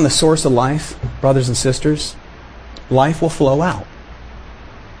focus on the source of life, brothers and sisters, life will flow out.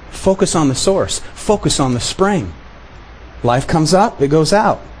 Focus on the source. Focus on the spring. Life comes up, it goes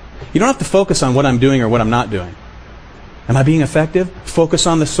out. You don't have to focus on what I'm doing or what I'm not doing. Am I being effective? Focus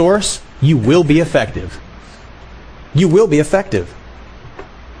on the source. You will be effective. You will be effective.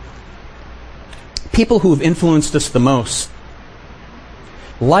 People who have influenced us the most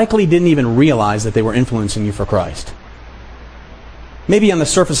likely didn't even realize that they were influencing you for Christ. Maybe on the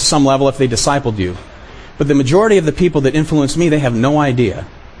surface of some level if they discipled you. But the majority of the people that influenced me, they have no idea.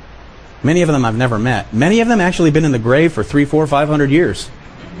 Many of them I've never met. Many of them actually been in the grave for 300, 400, 500 years.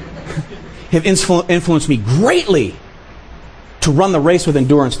 Have influenced me greatly to run the race with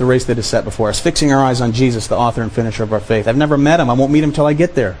endurance, the race that is set before us, fixing our eyes on Jesus, the author and finisher of our faith. I've never met him. I won't meet him until I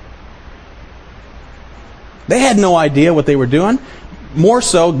get there. They had no idea what they were doing. More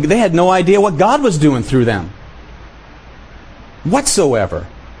so, they had no idea what God was doing through them. Whatsoever.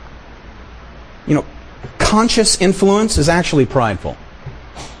 You know, conscious influence is actually prideful.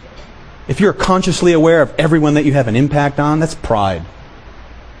 If you're consciously aware of everyone that you have an impact on, that's pride.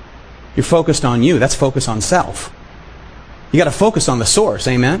 You're focused on you. That's focus on self. You got to focus on the source,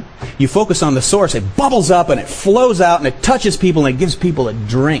 amen? You focus on the source, it bubbles up and it flows out and it touches people and it gives people a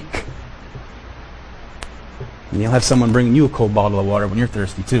drink. And you'll have someone bringing you a cold bottle of water when you're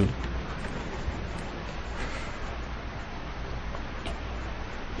thirsty too.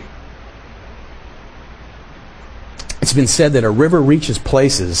 It's been said that a river reaches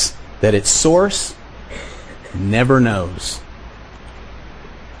places that its source never knows.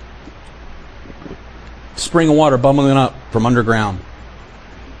 Spring of water bubbling up from underground.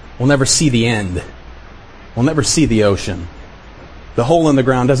 We'll never see the end. We'll never see the ocean. The hole in the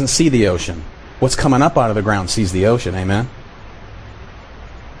ground doesn't see the ocean. What's coming up out of the ground sees the ocean, amen?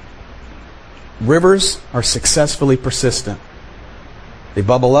 Rivers are successfully persistent. They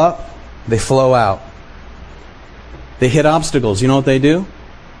bubble up, they flow out. They hit obstacles. You know what they do?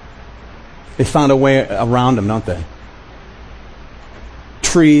 They found a way around them, don't they?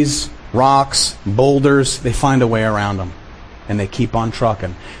 Trees, rocks, boulders, they find a way around them. And they keep on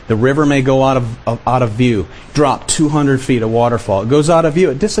trucking. The river may go out of view, drop 200 feet, a waterfall. It goes out of view,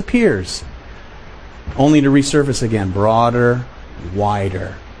 it disappears. Only to resurface again, broader,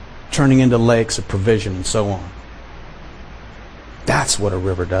 wider, turning into lakes of provision and so on. That's what a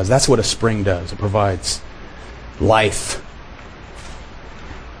river does. That's what a spring does. It provides life.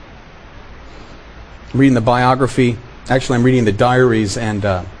 I'm reading the biography. Actually, I'm reading the diaries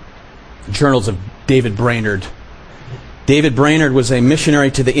and journals of David Brainerd. David Brainerd was a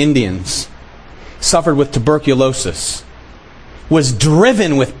missionary to the Indians, suffered with tuberculosis, was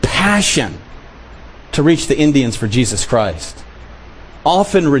driven with passion to reach the Indians for Jesus Christ.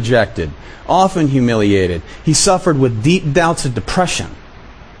 Often rejected, often humiliated. He suffered with deep doubts of depression.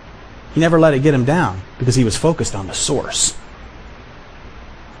 He never let it get him down because he was focused on the source.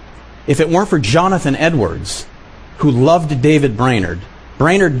 If it weren't for Jonathan Edwards, who loved David Brainerd,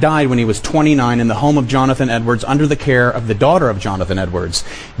 Brainerd died when he was 29 in the home of Jonathan Edwards under the care of the daughter of Jonathan Edwards.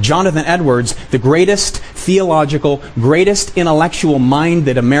 Jonathan Edwards, the greatest theological, greatest intellectual mind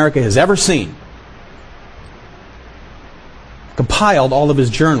that America has ever seen, compiled all of his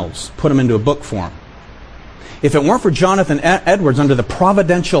journals, put them into a book form. If it weren't for Jonathan Edwards under the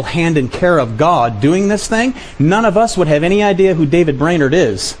providential hand and care of God doing this thing, none of us would have any idea who David Brainerd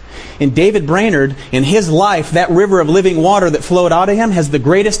is. And David Brainerd, in his life, that river of living water that flowed out of him has the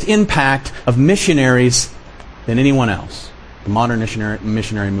greatest impact of missionaries than anyone else. The modern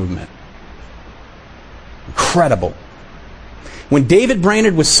missionary movement. Incredible. When David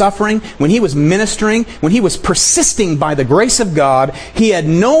Brainerd was suffering, when he was ministering, when he was persisting by the grace of God, he had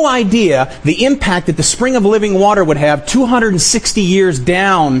no idea the impact that the spring of living water would have 260 years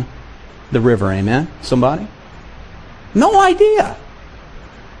down the river. Amen? Somebody? No idea.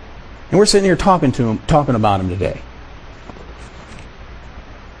 And we're sitting here talking about him today.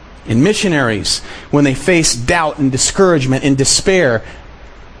 And missionaries, when they face doubt and discouragement and despair,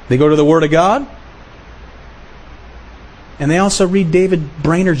 they go to the Word of God. And they also read David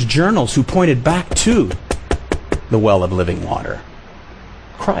Brainerd's journals, who pointed back to the well of living water,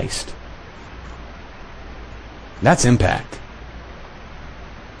 Christ. That's impact.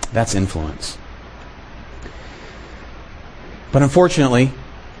 That's influence. But unfortunately,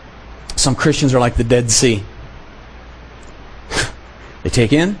 some Christians are like the Dead Sea. They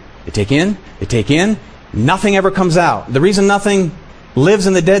take in, they take in, they take in. Nothing ever comes out. The reason nothing lives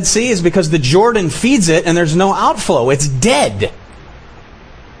in the Dead Sea is because the Jordan feeds it and there's no outflow. It's dead.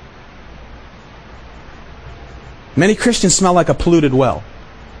 Many Christians smell like a polluted well,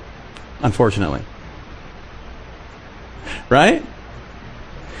 unfortunately. Right?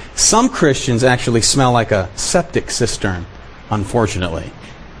 Some Christians actually smell like a septic cistern, unfortunately.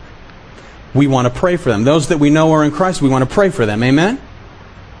 We want to pray for them. Those that we know are in Christ, we want to pray for them. Amen?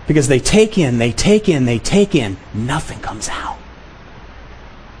 Because they take in, nothing comes out.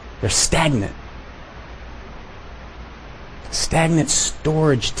 They're stagnant. Stagnant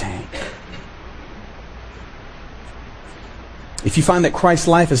storage tank. If you find that Christ's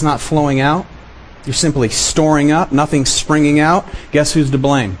life is not flowing out, you're simply storing up, nothing's springing out, guess who's to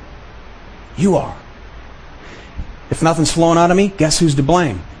blame? You are. If nothing's flowing out of me, guess who's to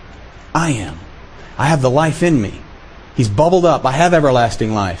blame? I am. I have the life in me. He's bubbled up. I have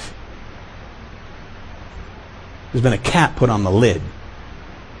everlasting life. There's been a cap put on the lid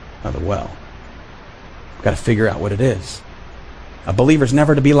of the well. I've got to figure out what it is. A believer's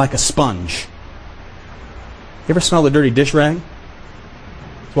never to be like a sponge. You ever smell the dirty dish rag?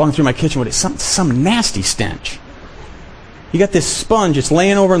 I was walking through my kitchen with some nasty stench. You got this sponge, it's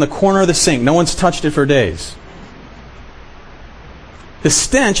laying over in the corner of the sink. No one's touched it for days. The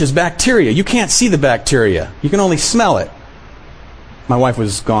stench is bacteria. You can't see the bacteria. You can only smell it. My wife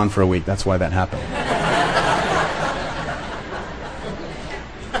was gone for a week. That's why that happened.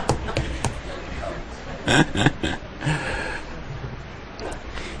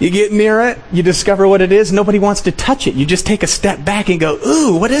 You get near it, you discover what it is. Nobody wants to touch it. You just take a step back and go,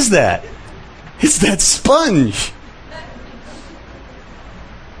 ooh, what is that? It's that sponge.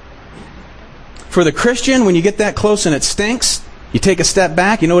 For the Christian, when you get that close and it stinks, you take a step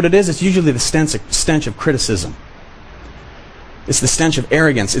back, you know what it is? It's usually the stench of criticism. It's the stench of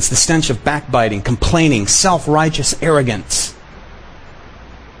arrogance. It's the stench of backbiting, complaining, self-righteous arrogance.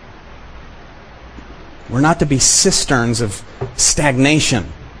 We're not to be cisterns of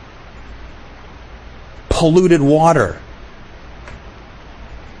stagnation, polluted water.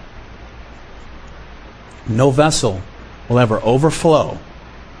 No vessel will ever overflow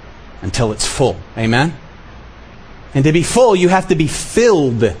until it's full. Amen? And to be full, you have to be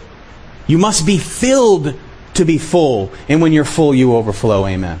filled. You must be filled to be full. And when you're full, you overflow.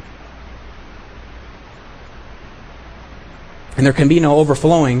 Amen. And there can be no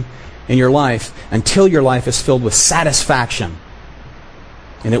overflowing in your life until your life is filled with satisfaction.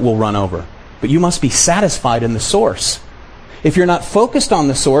 And it will run over. But you must be satisfied in the source. If you're not focused on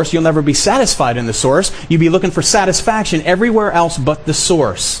the source, you'll never be satisfied in the source. You'll be looking for satisfaction everywhere else but the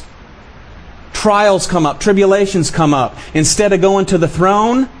source. Trials come up, tribulations come up. Instead of going to the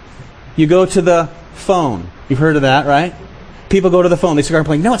throne, you go to the phone. You've heard of that, right? People go to the phone. They start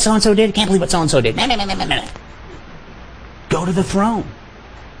complaining, no, what so-and-so did? I can't believe what so-and-so did. Go to the throne.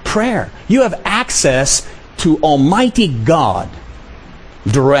 Prayer. You have access to Almighty God.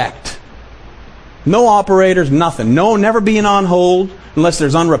 Direct. No operators, nothing. No, never being on hold unless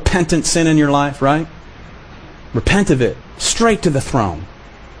there's unrepentant sin in your life, right? Repent of it. Straight to the throne.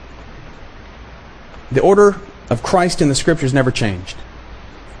 The order of Christ in the Scriptures never changed.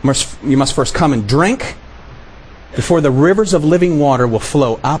 You must first come and drink before the rivers of living water will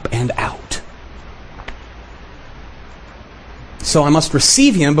flow up and out. So I must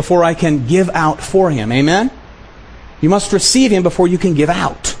receive Him before I can give out for Him. Amen? You must receive Him before you can give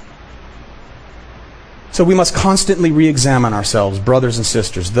out. So we must constantly re-examine ourselves, brothers and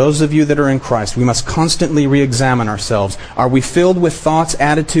sisters. Those of you that are in Christ, we must constantly re-examine ourselves. Are we filled with thoughts,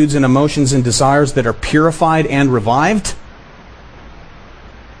 attitudes, and emotions and desires that are purified and revived?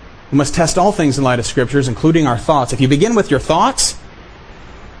 We must test all things in light of Scriptures, including our thoughts. If you begin with your thoughts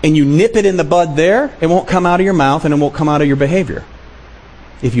and you nip it in the bud there, it won't come out of your mouth and it won't come out of your behavior.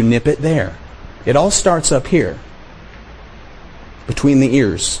 If you nip it there. It all starts up here, between the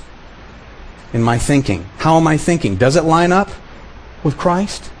ears. In my thinking. How am I thinking? Does it line up with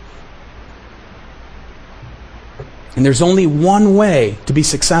Christ? And there's only one way to be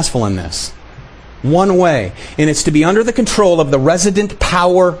successful in this. One way. And it's to be under the control of the resident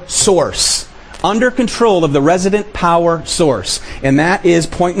power source. Under control of the resident power source. And that is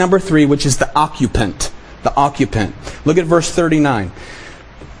point number 3, which is the occupant. The occupant. Look at verse 39.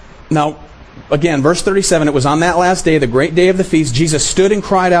 Now, again, verse 37, it was on that last day, the great day of the feast, Jesus stood and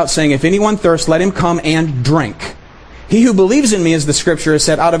cried out, saying, if anyone thirsts, let him come and drink. He who believes in me, as the Scripture has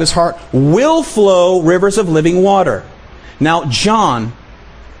said, out of his heart will flow rivers of living water. Now, John,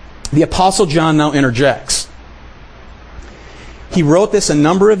 the Apostle John, now interjects. He wrote this a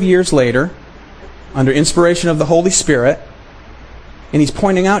number of years later, under inspiration of the Holy Spirit, and he's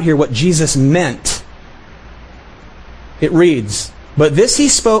pointing out here what Jesus meant. It reads, but this he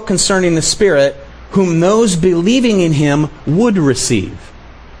spoke concerning the Spirit, whom those believing in him would receive.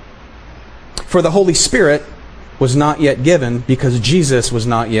 For the Holy Spirit was not yet given, because Jesus was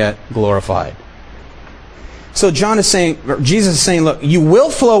not yet glorified. So Jesus is saying, look, you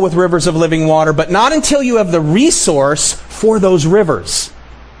will flow with rivers of living water, but not until you have the resource for those rivers,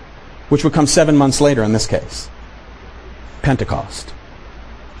 which would come 7 months later in this case. Pentecost.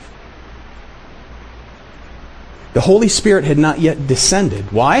 The Holy Spirit had not yet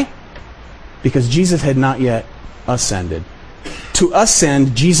descended. Why? Because Jesus had not yet ascended. To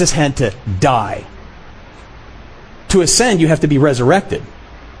ascend, Jesus had to die. To ascend, you have to be resurrected.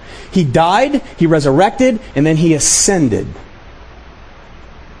 He died, He resurrected, and then He ascended.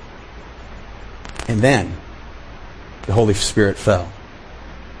 And then the Holy Spirit fell,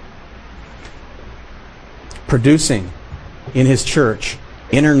 producing in His church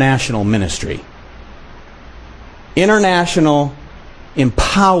international ministry. International,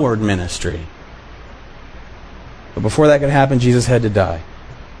 empowered ministry. But before that could happen, Jesus had to die.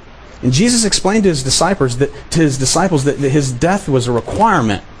 And Jesus explained to His disciples that His death was a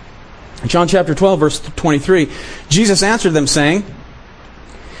requirement. In John chapter 12, verse 23, Jesus answered them, saying,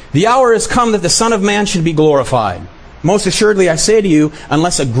 "The hour is come that the Son of Man should be glorified. Most assuredly I say to you,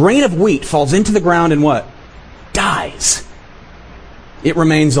 unless a grain of wheat falls into the ground and" what? Dies. It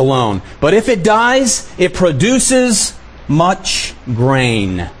remains alone. But if it dies, it produces much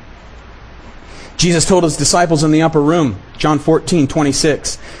grain. Jesus told His disciples in the upper room, John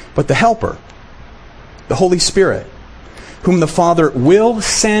 14:26, "But the Helper, the Holy Spirit, whom the Father will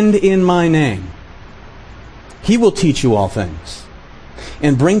send in my name, He will teach you all things,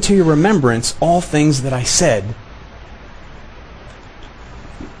 and bring to your remembrance all things that I said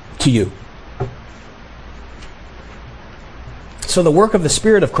to you." So the work of the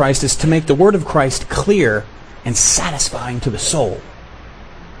Spirit of Christ is to make the Word of Christ clear and satisfying to the soul.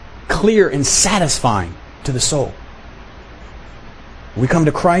 Clear and satisfying to the soul. We come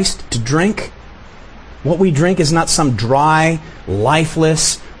to Christ to drink. What we drink is not some dry,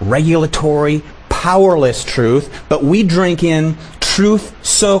 lifeless, regulatory, powerless truth, but we drink in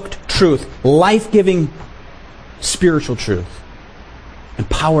truth-soaked truth, life-giving spiritual truth,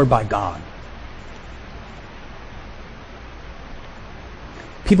 empowered by God.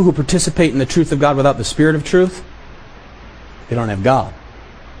 People who participate in the truth of God without the Spirit of truth, they don't have God.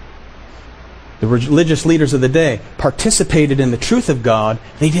 The religious leaders of the day participated in the truth of God.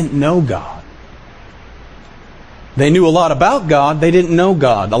 They didn't know God. They knew a lot about God. They didn't know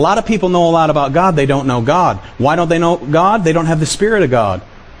God. A lot of people know a lot about God. They don't know God. Why don't they know God? They don't have the Spirit of God.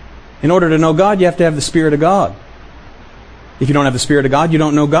 In order to know God, you have to have the Spirit of God. If you don't have the Spirit of God, you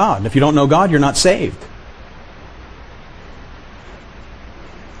don't know God. If you don't know God, you're not saved.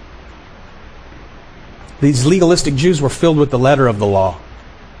 These legalistic Jews were filled with the letter of the law,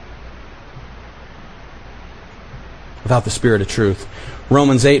 without the Spirit of truth.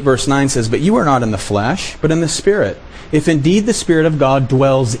 Romans 8 verse 9 says, "But you are not in the flesh, but in the Spirit, if indeed the Spirit of God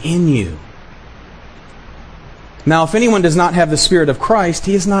dwells in you." Now, if anyone does not have the Spirit of Christ,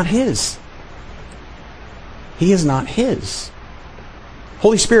 he is not His. He is not His.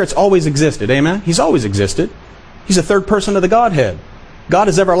 Holy Spirit's always existed, amen? He's always existed. He's a third person of the Godhead. God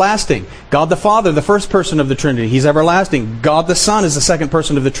is everlasting. God the Father, the first person of the Trinity, He's everlasting. God the Son is the second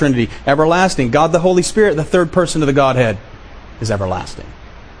person of the Trinity, everlasting. God the Holy Spirit, the third person of the Godhead, is everlasting.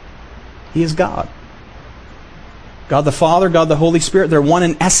 He is God. God the Father, God the Holy Spirit, they're one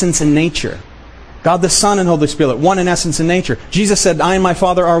in essence and nature. God the Son and Holy Spirit, one in essence and nature. Jesus said, "I and my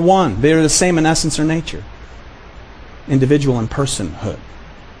Father are one." They are the same in essence or nature. Individual and personhood.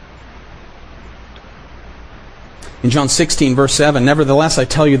 In John 16, verse 7, "Nevertheless, I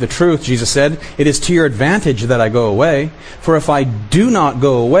tell you the truth," Jesus said, "it is to your advantage that I go away. For if I do not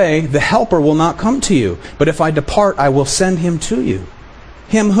go away, the Helper will not come to you. But if I depart, I will send Him to you."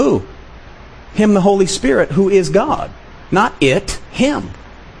 Him who? Him, the Holy Spirit, who is God. Not it, Him.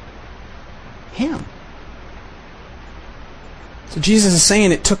 Him. So Jesus is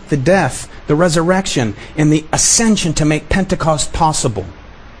saying it took the death, the resurrection, and the ascension to make Pentecost possible.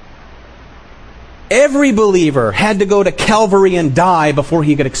 Every believer had to go to Calvary and die before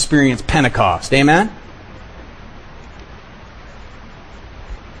he could experience Pentecost. Amen?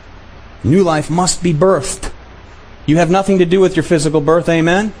 New life must be birthed. You have nothing to do with your physical birth.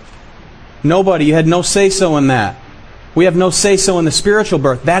 Amen? Nobody. You had no say-so in that. We have no say-so in the spiritual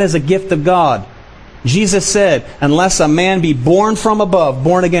birth. That is a gift of God. Jesus said, "Unless a man be born from above,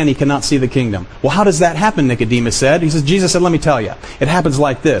 born again, he cannot see the kingdom." Well, how does that happen, Nicodemus said. Jesus said, "Let me tell you. It happens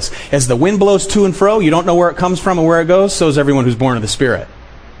like this. As the wind blows to and fro, you don't know where it comes from and where it goes, so is everyone who's born of the Spirit."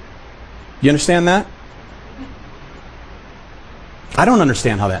 You understand that? I don't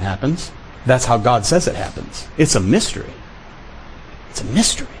understand how that happens. That's how God says it happens. It's a mystery. It's a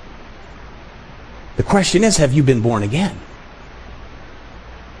mystery. The question is, have you been born again?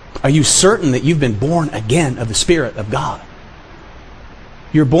 Are you certain that you've been born again of the Spirit of God?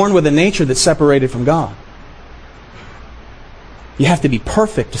 You're born with a nature that's separated from God. You have to be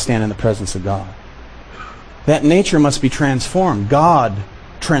perfect to stand in the presence of God. That nature must be transformed. God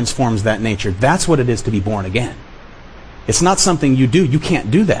transforms that nature. That's what it is to be born again. It's not something you do. You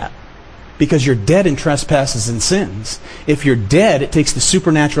can't do that because you're dead in trespasses and sins. If you're dead, it takes the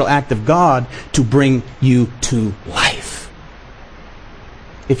supernatural act of God to bring you to life.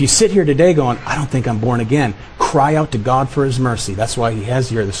 If you sit here today going, I don't think I'm born again, cry out to God for His mercy. That's why He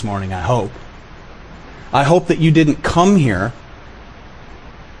has you here this morning, I hope. I hope that you didn't come here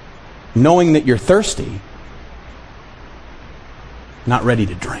knowing that you're thirsty, not ready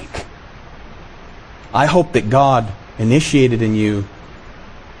to drink. I hope that God initiated in you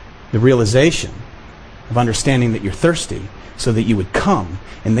the realization of understanding that you're thirsty so that you would come,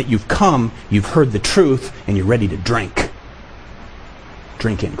 and that you've come, you've heard the truth, and you're ready to drink.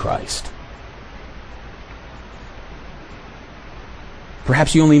 Drink in Christ.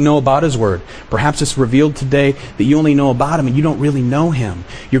 Perhaps you only know about His Word. Perhaps it's revealed today that you only know about Him and you don't really know Him.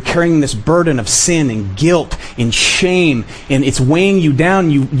 You're carrying this burden of sin and guilt and shame, and it's weighing you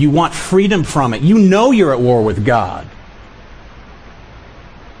down. You want freedom from it. You know you're at war with God.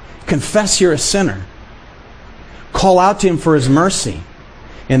 Confess you're a sinner. Call out to Him for His mercy.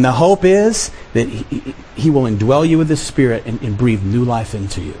 And the hope is that He will indwell you with His Spirit and breathe new life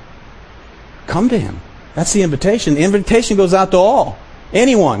into you. Come to Him. That's the invitation. The invitation goes out to all.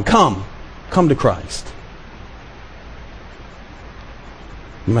 Anyone, come. Come to Christ.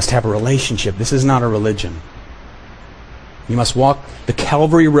 You must have a relationship. This is not a religion. You must walk the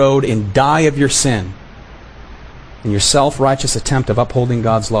Calvary road and die of your sin. And your self-righteous attempt of upholding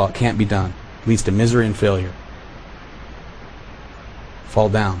God's law, it can't be done. It leads to misery and failure. Fall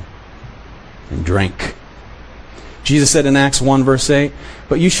down and drink. Jesus said in Acts 1 verse 8,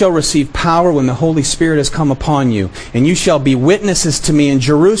 "But you shall receive power when the Holy Spirit has come upon you, and you shall be witnesses to me in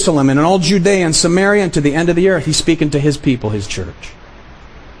Jerusalem and in all Judea and Samaria and to the end of the earth." He's speaking to His people, His church.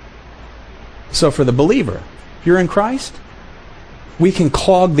 So for the believer, if you're in Christ, we can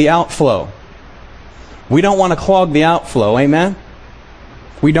clog the outflow. We don't want to clog the outflow, amen?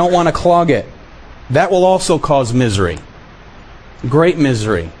 We don't want to clog it. That will also cause misery. Great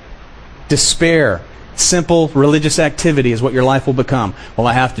misery. Despair. Simple religious activity is what your life will become. Well,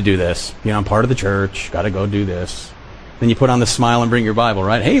 I have to do this. I'm part of the church. Got to go do this. Then you put on the smile and bring your Bible,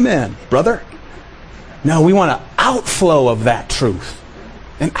 right? Amen, brother. No, we want an outflow of that truth.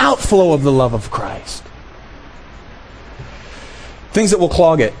 An outflow of the love of Christ. Things that will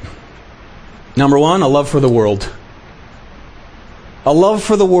clog it. Number one, a love for the world. A love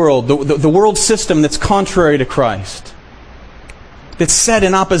for the world. The world system that's contrary to Christ. That's set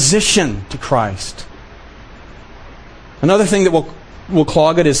in opposition to Christ. Another thing that will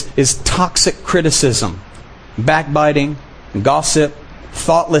clog it is toxic criticism, backbiting, gossip,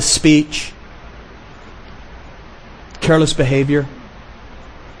 thoughtless speech, careless behavior,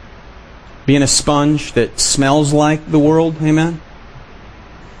 being a sponge that smells like the world, amen?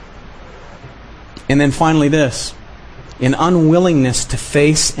 And then finally this, an unwillingness to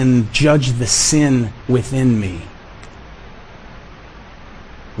face and judge the sin within me,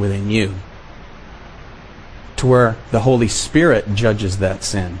 within you. To where the Holy Spirit judges that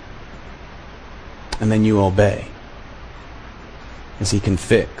sin. And then you obey. As He can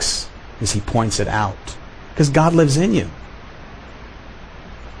fix. As He points it out. Because God lives in you.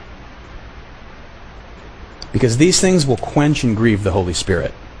 Because these things will quench and grieve the Holy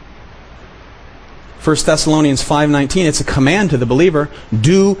Spirit. 1 Thessalonians 5:19, it's a command to the believer.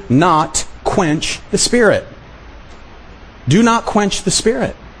 Do not quench the Spirit. Do not quench the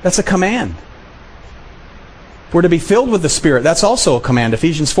Spirit. That's a command. We're to be filled with the Spirit. That's also a command.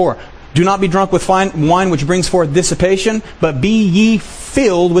 Ephesians 4. Do not be drunk with wine which brings forth dissipation, but be ye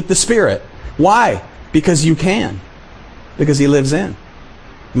filled with the Spirit. Why? Because you can. Because He lives in.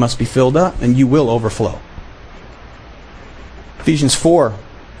 You must be filled up and you will overflow. Ephesians 4,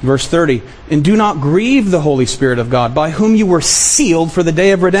 verse 30. And do not grieve the Holy Spirit of God, by whom you were sealed for the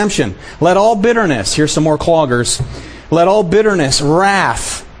day of redemption. Let all bitterness, here's some more cloggers. Let all bitterness,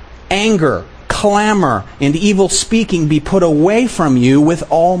 wrath, anger, clamor, and evil speaking be put away from you with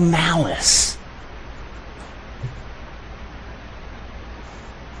all malice.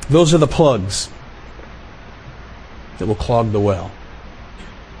 Those are the plugs that will clog the well.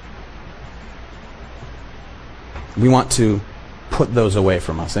 We want to put those away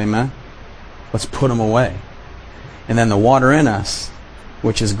from us, amen? Let's put them away. And then the water in us,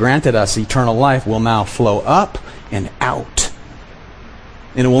 which has granted us eternal life, will now flow up and out.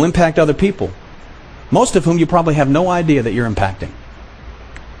 And it will impact other people. Most of whom you probably have no idea that you're impacting.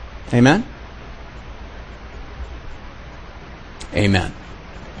 Amen? Amen.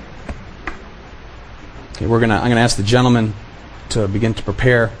 Okay, I'm going to ask the gentlemen to begin to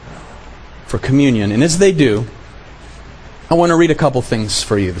prepare for communion. And as they do, I want to read a couple things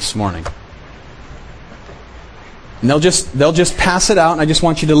for you this morning. And they'll just pass it out, and I just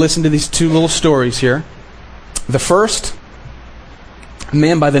want you to listen to these two little stories here. The first, a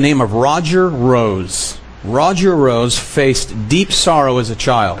man by the name of Roger Rose. Roger Rose faced deep sorrow as a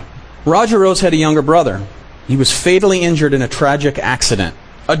child. Roger Rose had a younger brother. He was fatally injured in a tragic accident.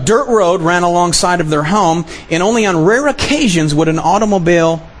 A dirt road ran alongside of their home, and only on rare occasions would an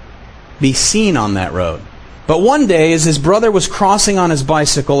automobile be seen on that road. But one day, as his brother was crossing on his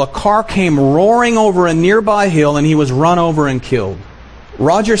bicycle, a car came roaring over a nearby hill, and he was run over and killed.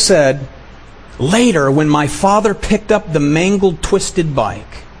 Roger said, "Later, when my father picked up the mangled, twisted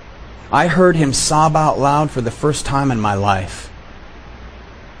bike, I heard him sob out loud for the first time in my life.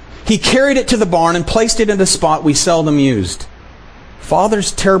 He carried it to the barn and placed it in a spot we seldom used.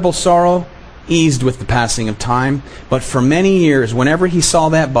 Father's terrible sorrow eased with the passing of time, but for many years, whenever he saw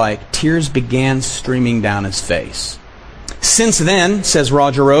that bike, tears began streaming down his face. Since then," says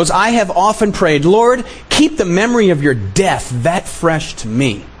Roger Rose, "I have often prayed, Lord, keep the memory of your death that fresh to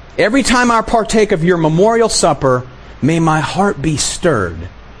me. Every time I partake of your memorial supper, may my heart be stirred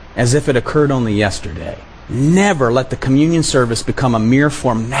as if it occurred only yesterday. Never let the communion service become a mere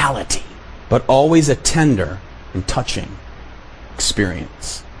formality, but always a tender and touching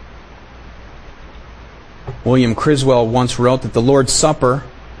experience." William Criswell once wrote that the Lord's Supper,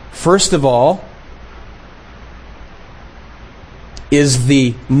 first of all, is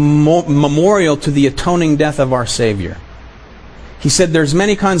the memorial to the atoning death of our Savior. He said there's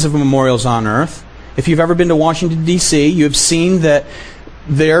many kinds of memorials on earth. If you've ever been to Washington, D.C., you've seen that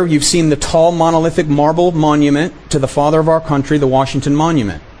there, you've seen the tall monolithic marble monument to the father of our country, the Washington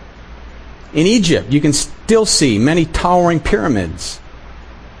Monument. In Egypt, you can still see many towering pyramids.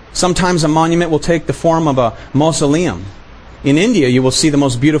 Sometimes a monument will take the form of a mausoleum. In India, you will see the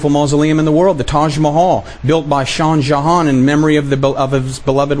most beautiful mausoleum in the world, the Taj Mahal, built by Shah Jahan in memory of his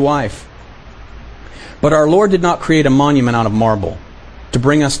beloved wife. But our Lord did not create a monument out of marble to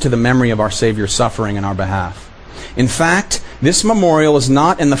bring us to the memory of our Savior's suffering in our behalf. In fact, this memorial is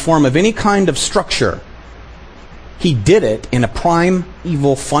not in the form of any kind of structure. He did it in a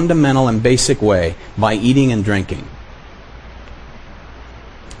primeval, fundamental, and basic way by eating and drinking.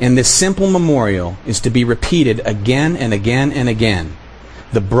 And this simple memorial is to be repeated again and again and again.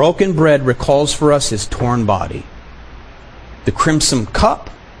 The broken bread recalls for us his torn body. The crimson cup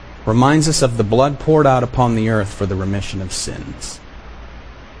reminds us of the blood poured out upon the earth for the remission of sins.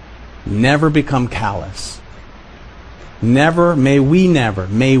 Never become callous. May we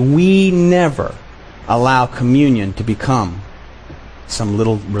never allow communion to become some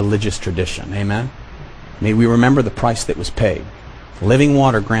little religious tradition. Amen? May we remember the price that was paid. Living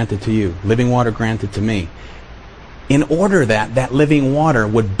water granted to you, living water granted to me. In order that that living water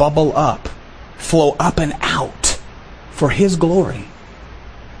would bubble up, flow up and out for his glory,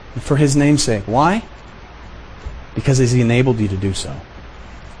 for his name's sake. Why? Because he enabled you to do so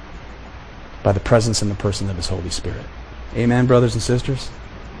by the presence and the person of his Holy Spirit. Amen, brothers and sisters?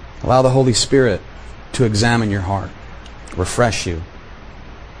 Allow the Holy Spirit to examine your heart, refresh you,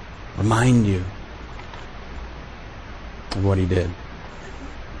 remind you of what he did,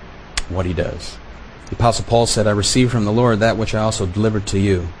 what he does. The Apostle Paul said, "I received from the Lord that which I also delivered to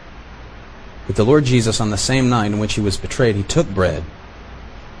you." But the Lord Jesus, on the same night in which he was betrayed, he took bread.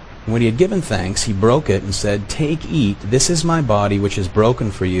 And when he had given thanks, he broke it and said, "Take, eat, this is my body which is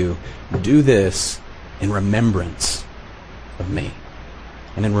broken for you. Do this in remembrance of me."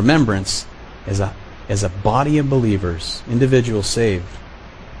 And in remembrance, as a body of believers, individuals saved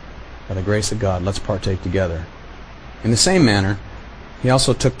by the grace of God, let's partake together. In the same manner, he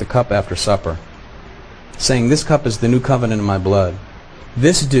also took the cup after supper, saying, "This cup is the new covenant in my blood.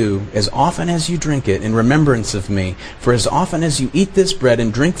 This do as often as you drink it in remembrance of me. For as often as you eat this bread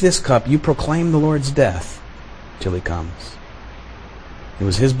and drink this cup, you proclaim the Lord's death till he comes." It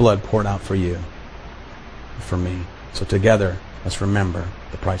was his blood poured out for you, for me. So together, let's remember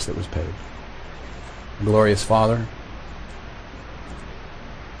the price that was paid. Glorious Father,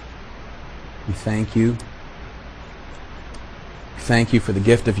 we thank you. Thank you for the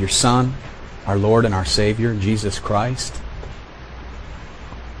gift of your Son, our Lord and our Savior, Jesus Christ.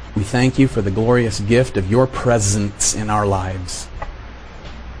 We thank you for the glorious gift of your presence in our lives.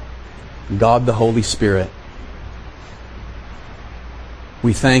 God the Holy Spirit,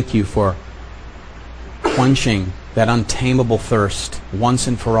 we thank you for quenching that untamable thirst once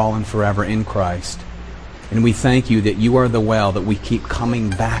and for all and forever in Christ. And we thank you that you are the well that we keep coming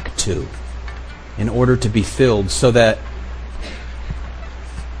back to in order to be filled, so that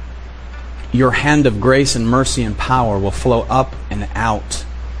your hand of grace and mercy and power will flow up and out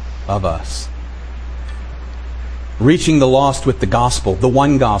of us, reaching the lost with the gospel, the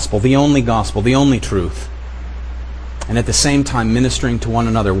one gospel, the only truth, and at the same time ministering to one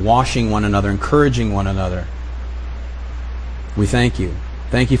another, washing one another, encouraging one another. We thank you.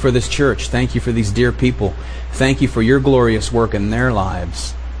 Thank you for this church. Thank you for these dear people. Thank you for your glorious work in their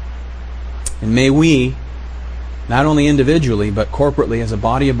lives. And may we, not only individually, but corporately as a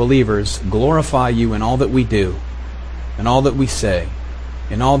body of believers, glorify you in all that we do, in all that we say,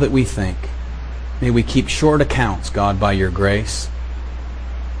 in all that we think. May we keep short accounts, God, by your grace.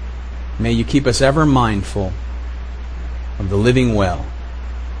 May you keep us ever mindful of the living well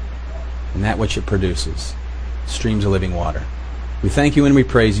and that which it produces, streams of living water. We thank you and we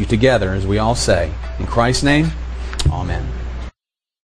praise you together as we all say, in Christ's name, amen.